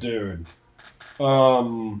good, dude.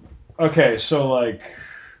 Okay, so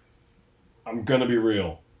I'm gonna be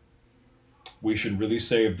real. We should really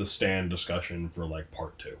save the stand discussion for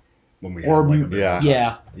part 2. When we have,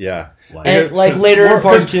 yeah. And later in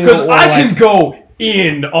part 2, because I can go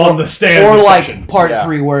in on the stand, or discussion. Part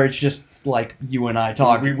 3 where it's just you and I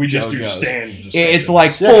talk. We just do stand. It's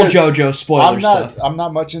full JoJo spoiler stuff. I'm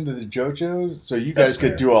not much into the JoJo, so you guys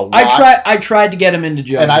could do a lot. I tried to get him into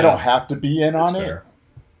JoJo, and I don't have to be in on it.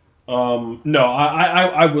 No,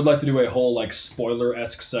 I would like to do a whole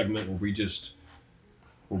spoiler-esque segment where we just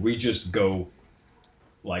go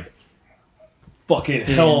fucking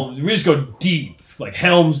Helms. We just go deep,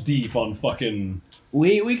 Helms deep on fucking.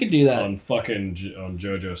 We could do that on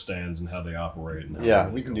JoJo stands and how they operate.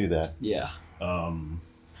 And we can do that. Yeah.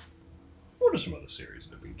 What are some other series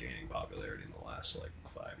that have been gaining popularity in the last 5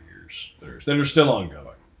 years that are still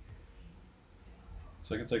ongoing?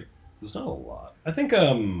 It's there's not a lot. I think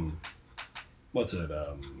what's it?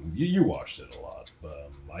 You watched it a lot.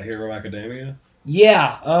 My Hero Academia.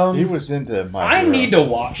 Yeah, he was into My Hero. I need to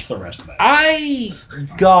watch the rest of that. I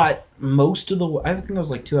got most of the. I think I was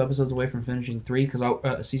 2 episodes away from finishing 3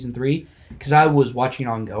 season 3 because I was watching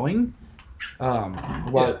ongoing,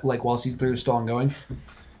 while season 3 was still ongoing,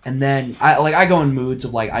 and then I go in moods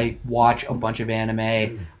of I watch a bunch of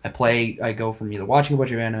anime, I go from either watching a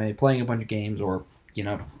bunch of anime, playing a bunch of games, or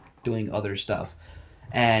doing other stuff,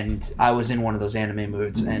 and I was in one of those anime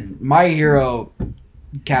moods, and My Hero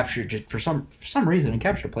captured for some reason. It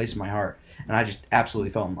captured a place in my heart, and I just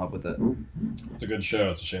absolutely fell in love with it. It's a good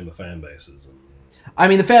show. It's a shame the fan bases. I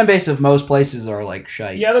mean, the fan base of most places are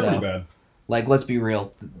shite. Yeah, they're pretty bad. Let's be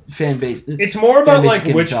real. The fan base. It's more about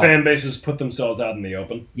which fan bases put themselves out in the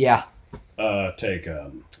open. Yeah. Take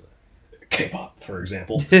K-pop for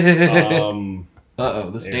example. The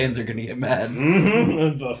stands are gonna get mad.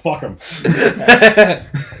 Fuck them.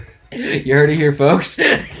 You heard it here, folks.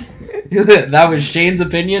 That was Shane's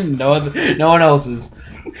opinion. No one else's.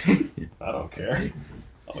 I don't care.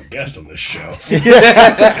 I'm a guest on this show.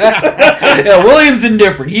 Yeah, William's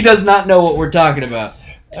indifferent. He does not know what we're talking about.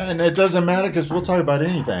 And it doesn't matter because we'll talk about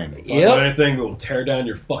anything. Talk about anything that will tear down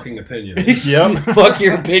your fucking opinions. Yep. Fuck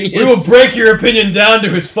your opinions. We will break your opinion down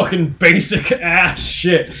to its fucking basic ass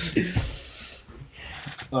shit.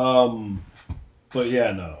 But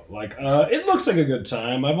yeah, no. Like, it looks like a good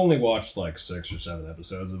time. I've only watched like 6 or 7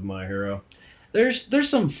 episodes of My Hero. There's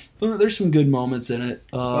some good moments in it.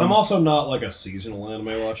 But I'm also not like a seasonal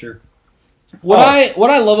anime watcher. What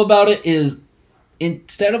I love about it is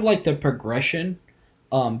instead of like the progression,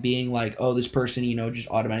 being like, oh, this person, just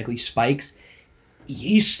automatically spikes,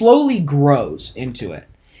 he slowly grows into it.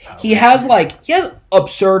 He has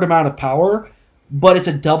absurd amount of power, but it's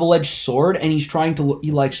a double-edged sword, and he's trying to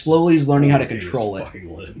slowly is learning how to control it.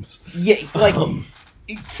 Fucking limbs. Yeah,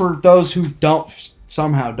 for those who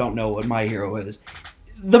somehow don't know what My Hero is,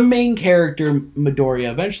 the main character,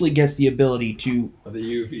 Midoriya, eventually gets the ability to... Whether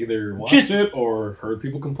you've either watched it or heard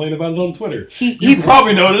people complain about it on Twitter. He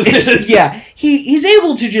probably know what it is. Yeah, he's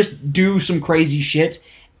able to just do some crazy shit,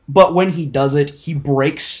 but when he does it, he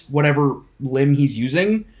breaks whatever limb he's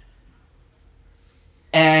using.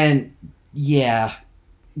 And, yeah,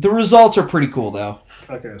 the results are pretty cool, though.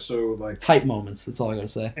 Okay, so, like... Hype moments, that's all I gotta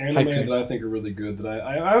say. Anime that I think are really good, that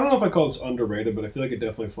I don't know if I call this underrated, but I feel like it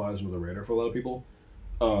definitely flies under the radar for a lot of people.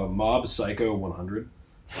 Mob Psycho 100.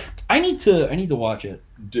 I need to watch it.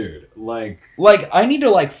 Dude, like I need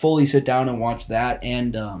to fully sit down and watch that,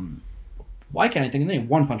 and why can't I think of the name?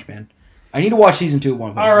 One Punch Man. I need to watch season 2 of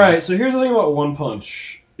One Punch Man. Alright, so here's the thing about One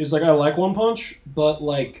Punch. Is I like One Punch, but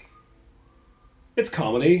it's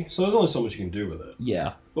comedy, so there's only so much you can do with it.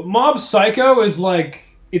 Yeah. But Mob Psycho is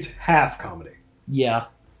it's half comedy. Yeah.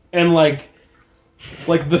 And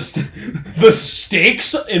the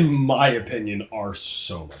stakes, in my opinion, are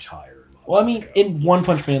so much higher. Well, I mean, in One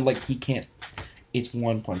Punch Man, he can't. It's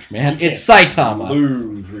One Punch Man. It's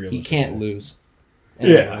Saitama. He can't lose.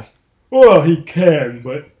 Yeah. Well, he can,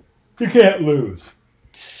 but he can't lose.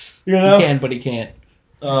 You know? He can, but he can't.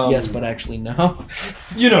 Yes, but actually no.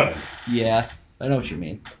 You know what I mean. Yeah, I know what you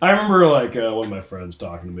mean. I remember one of my friends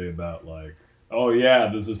talking to me about oh yeah,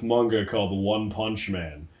 there's this manga called One Punch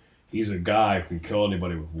Man. He's a guy who can kill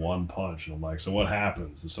anybody with one punch. And I'm like, so what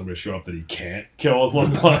happens? Does somebody show up that he can't kill with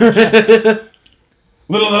one punch?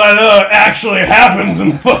 Little did I know it actually happens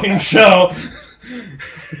in the fucking show.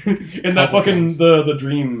 In that fucking the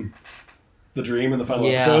dream in the final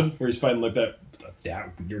episode where he's fighting that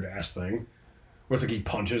weird ass thing, where it's he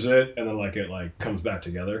punches it and then it comes back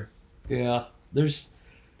together. Yeah, there's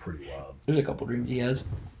pretty wild. There's a couple dreams he has.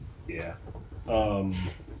 Yeah.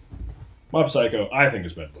 Mob Psycho, I think,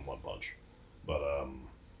 is better than One Punch. But,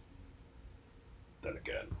 then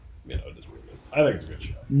again, it is really good. I think it's a good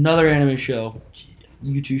show. Another anime show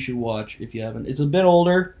you two should watch if you haven't. It's a bit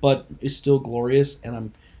older, but it's still glorious, and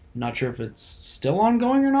I'm not sure if it's still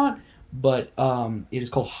ongoing or not, but it is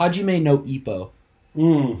called Hajime no Ippo.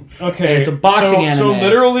 Okay. And it's a boxing anime. So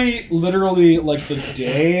literally, the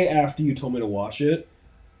day after you told me to watch it,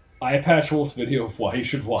 iPatchWolf's video of why you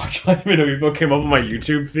should watch Hajime no Ippo came up on my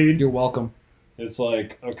YouTube feed. You're welcome. It's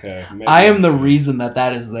okay. I am the reason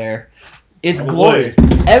that is there. It's glorious.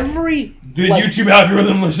 The YouTube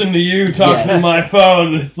algorithm listened to you talk through my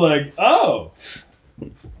phone, and it's oh.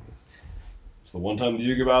 It's the one time the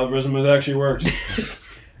YouTube algorithm has actually worked.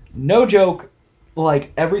 No joke.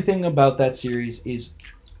 Everything about that series is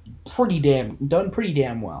pretty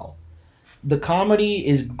damn well. The comedy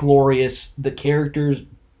is glorious. The characters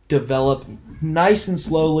develop nice and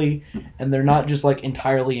slowly, and they're not just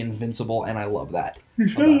entirely invincible, and I love that. You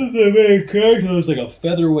said that the main character was a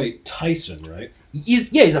featherweight Tyson, right?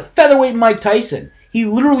 He's a featherweight Mike Tyson. He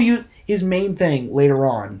literally his main thing later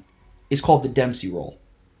on is called the Dempsey roll,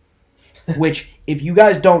 which, if you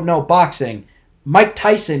guys don't know boxing, Mike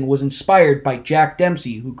Tyson was inspired by Jack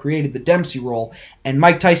Dempsey, who created the Dempsey roll, and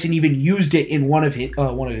Mike Tyson even used it in one of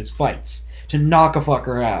his fights to knock a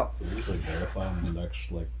fucker out. So we just verify on the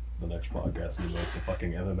next podcast and the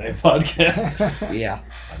fucking MMA podcast. Yeah.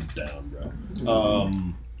 I'm down,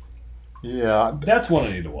 bro. Yeah. That's one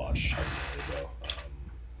I need to watch.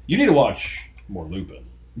 You need to watch more Lupin.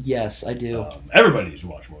 Yes, I do. Everybody needs to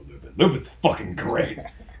watch more Lupin. Lupin's fucking great.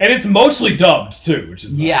 And it's mostly dubbed, too, which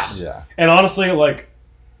is nice. Yeah. And honestly,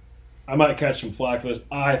 I might catch some flack for this.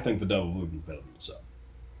 I think the dub of Lupin is better than the sub.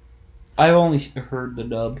 I've only heard the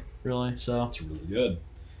dub, really, so. It's really good.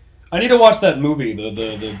 I need to watch that movie,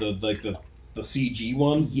 the CG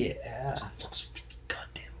one. Yeah. It looks really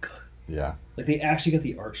goddamn good. Yeah. They actually got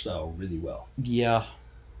the art style really well. Yeah.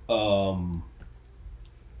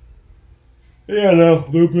 Yeah, no,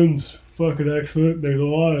 Lupin's fucking excellent. There's a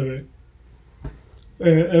lot of it.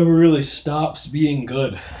 it ever really stops being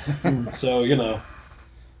good. So,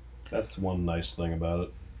 that's one nice thing about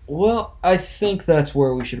it. Well, I think that's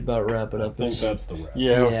where we should about wrap it up. I think that's the wrap.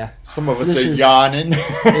 Yeah. Some of us This are is- yawning.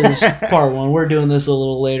 This is part one. We're doing this a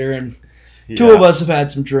little later, and two of us have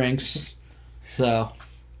had some drinks. So,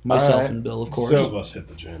 myself Alright. and Bill, of course. Two of us hit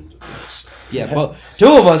the gym. Yeah, but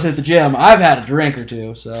two of us hit the gym. I've had a drink or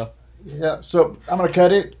two, so. Yeah, so I'm going to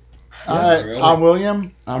cut it. All Yeah, right, really. I'm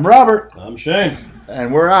William, I'm Robert. I'm Shane.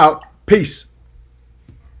 and we're out. Peace.